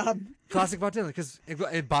ClassicBobDylan.com. Classic Bob Dylan, because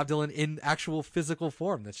Bob Dylan in actual physical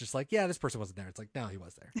form. That's just like, yeah, this person wasn't there. It's like, no, he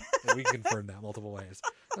was there. And we confirmed that multiple ways.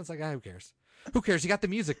 And it's like, who cares? Who cares? You got the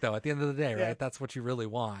music though at the end of the day, right? Yeah. That's what you really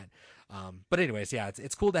want. But anyways, yeah,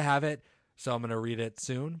 it's cool to have it. So I'm going to read it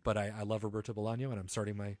soon, but I love Roberto Bolaño, and I'm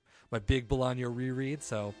starting my big Bolaño reread.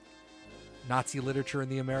 So Nazi literature in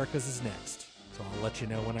the Americas is next. So I'll let you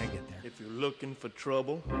know when I get there. If you're looking for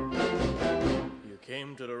trouble, you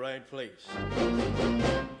came to the right place.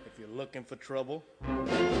 If you're looking for trouble,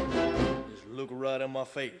 just look right in my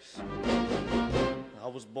face. I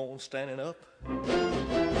was born standing up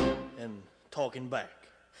and talking back.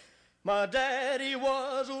 My daddy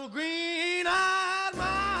was a green-eyed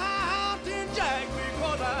mountain jack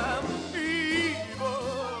because I'm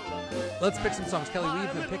evil. Let's pick some songs. Kelly,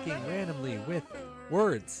 we've been picking randomly with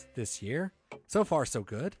words this year. So far, so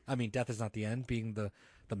good. I mean, Death Is Not the End being the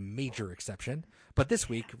major exception. But this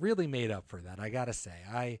week really made up for that, I gotta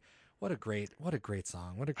say. What a great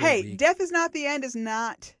song. What a great week. Death Is Not the End is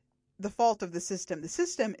not the fault of the system. The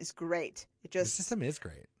system is great. The system is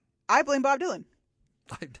great. I blame Bob Dylan.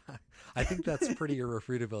 I think that's pretty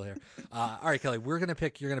irrefutable here. All right, Kelly, you're going to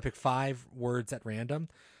pick 5 words at random.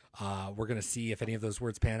 We're going to see if any of those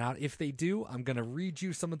words pan out. If they do, I'm going to read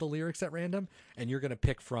you some of the lyrics at random, and you're going to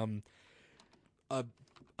pick from a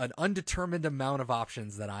an undetermined amount of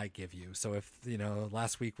options that I give you. So if,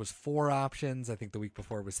 last week was 4 options, I think the week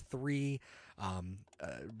before was 3.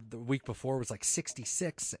 The week before was like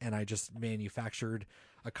 66, and I just manufactured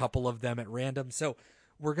a couple of them at random. So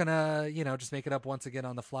we're going to, just make it up once again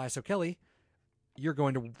on the fly. So Kelly, you're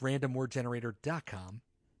going to randomwordgenerator.com,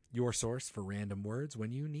 your source for random words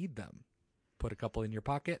when you need them. Put a couple in your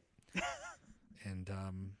pocket and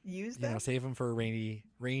use them. Save them for a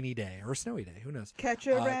rainy day or a snowy day. Who knows? Catch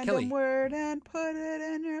a random Kelly, word and put it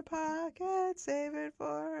in your pocket. Save it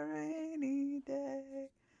for a rainy day.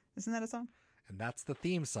 Isn't that a song? And that's the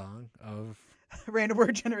theme song of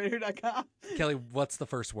randomwordgenerator.com. Kelly, what's the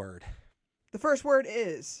first word? The first word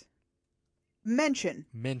is mention.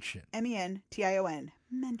 Mention. mention.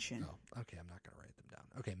 Mention. Oh, okay. I'm not going to write them down.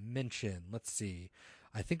 Okay, mention. Let's see.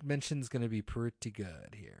 I think mention's going to be pretty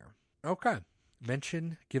good here. Okay.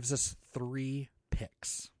 Mention gives us 3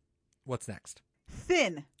 picks. What's next?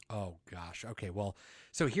 Thin. Oh, gosh. Okay, well,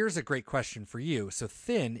 so here's a great question for you. So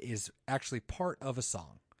thin is actually part of a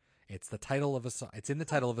song. It's the title of a song. It's in the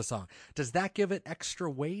title of a song. Does that give it extra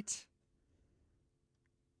weight?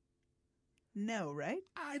 No, right?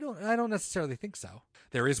 I don't necessarily think so.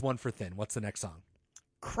 There is one for thin. What's the next song?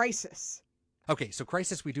 Crisis. Okay, so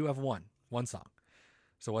Crisis, we do have one song.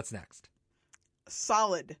 So what's next?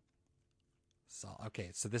 Solid.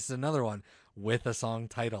 Okay, so this is another one with a song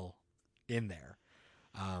title in there.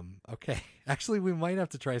 Okay, actually, we might have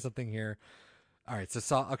to try something here. All right,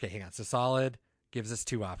 okay, hang on. So Solid gives us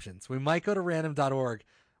 2 options. We might go to random.org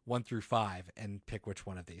 1 through 5 and pick which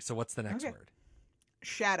one of these. So what's the next word?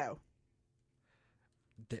 Shadow.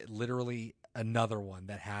 Literally another one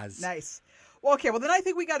that has... Nice. Well, okay, well, then I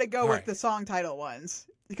think we got to go with right. the song title ones.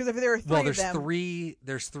 Because if there are 3 of them...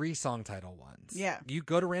 there's 3 song title ones. Yeah. You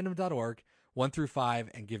go to random.org 1 through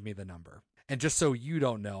 5 and give me the number. And just so you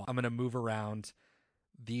don't know, I'm going to move around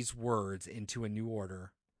these words into a new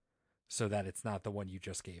order so that it's not the one you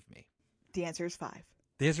just gave me. The answer is 5.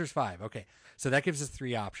 The answer is 5. Okay. So that gives us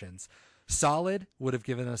 3 options. Solid would have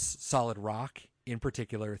given us Solid Rock in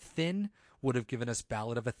particular. Thin would have given us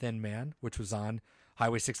Ballad of a Thin Man, which was on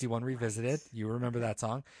Highway 61 Revisited. You remember that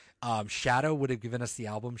song. Shadow would have given us the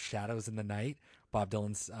album Shadows in the Night, Bob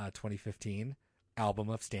Dylan's 2015 album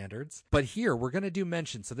of standards. But here we're going to do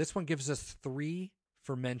mention. So this one gives us 3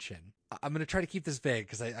 for mention. I'm going to try to keep this vague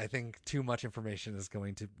because I think too much information is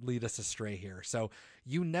going to lead us astray here. So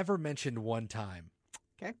you never mentioned one time.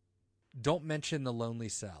 Okay. Don't mention the lonely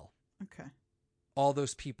cell. Okay. All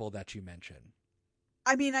those people that you mention.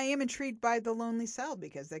 I mean, I am intrigued by the lonely cell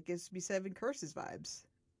because that gives me 7 Curses vibes.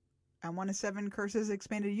 I want a 7 Curses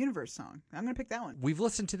Expanded Universe song. I'm going to pick that one. We've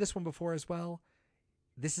listened to this one before as well.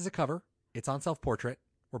 This is a cover. It's on Self Portrait.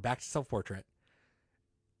 We're back to Self Portrait,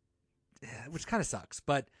 which kind of sucks,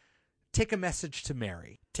 but Take a Message to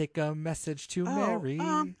Mary. Take a Message to Mary.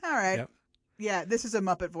 All right. Yep. Yeah, this is a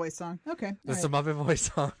Muppet voice song. Okay. This is a Muppet voice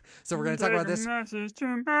song. So we're going to talk about this. Message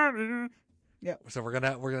to Mary. Yep. So we're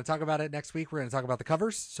gonna talk about it next week. We're gonna talk about the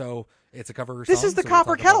covers. So it's a cover. This song, is the so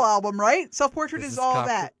Copper Kettle album, right? Self Portrait is all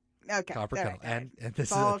that. Okay. Copper Kettle, and this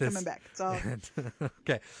it's all coming back. It's all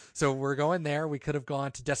okay. So we're going there. We could have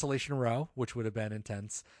gone to Desolation Row, which would have been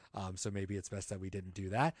intense. So maybe it's best that we didn't do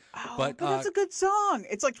that. Oh, but that's a good song.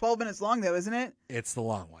 It's like 12 minutes long, though, isn't it? It's the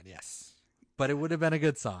long one, yes. But it would have been a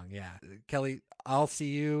good song, yeah. Kelly, I'll see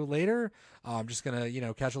you later. I'm just gonna,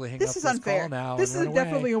 casually hang up this unfair. call now. This and is run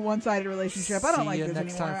definitely away. a one-sided relationship. I don't like this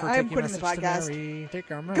next anymore. Time for I'm Take a quitting the Message to podcast. Mary.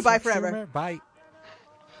 Take our Goodbye message to forever. Mary. Bye.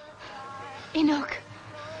 Enoch.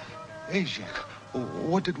 Asia,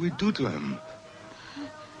 what did we do to him?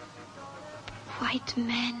 White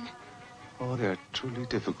men. Oh, they're truly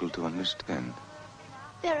difficult to understand.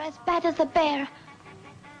 They're as bad as a bear.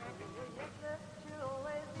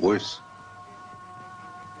 Worse.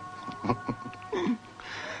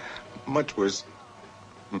 Much worse.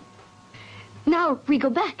 Now we go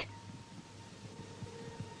back.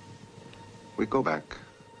 We go back.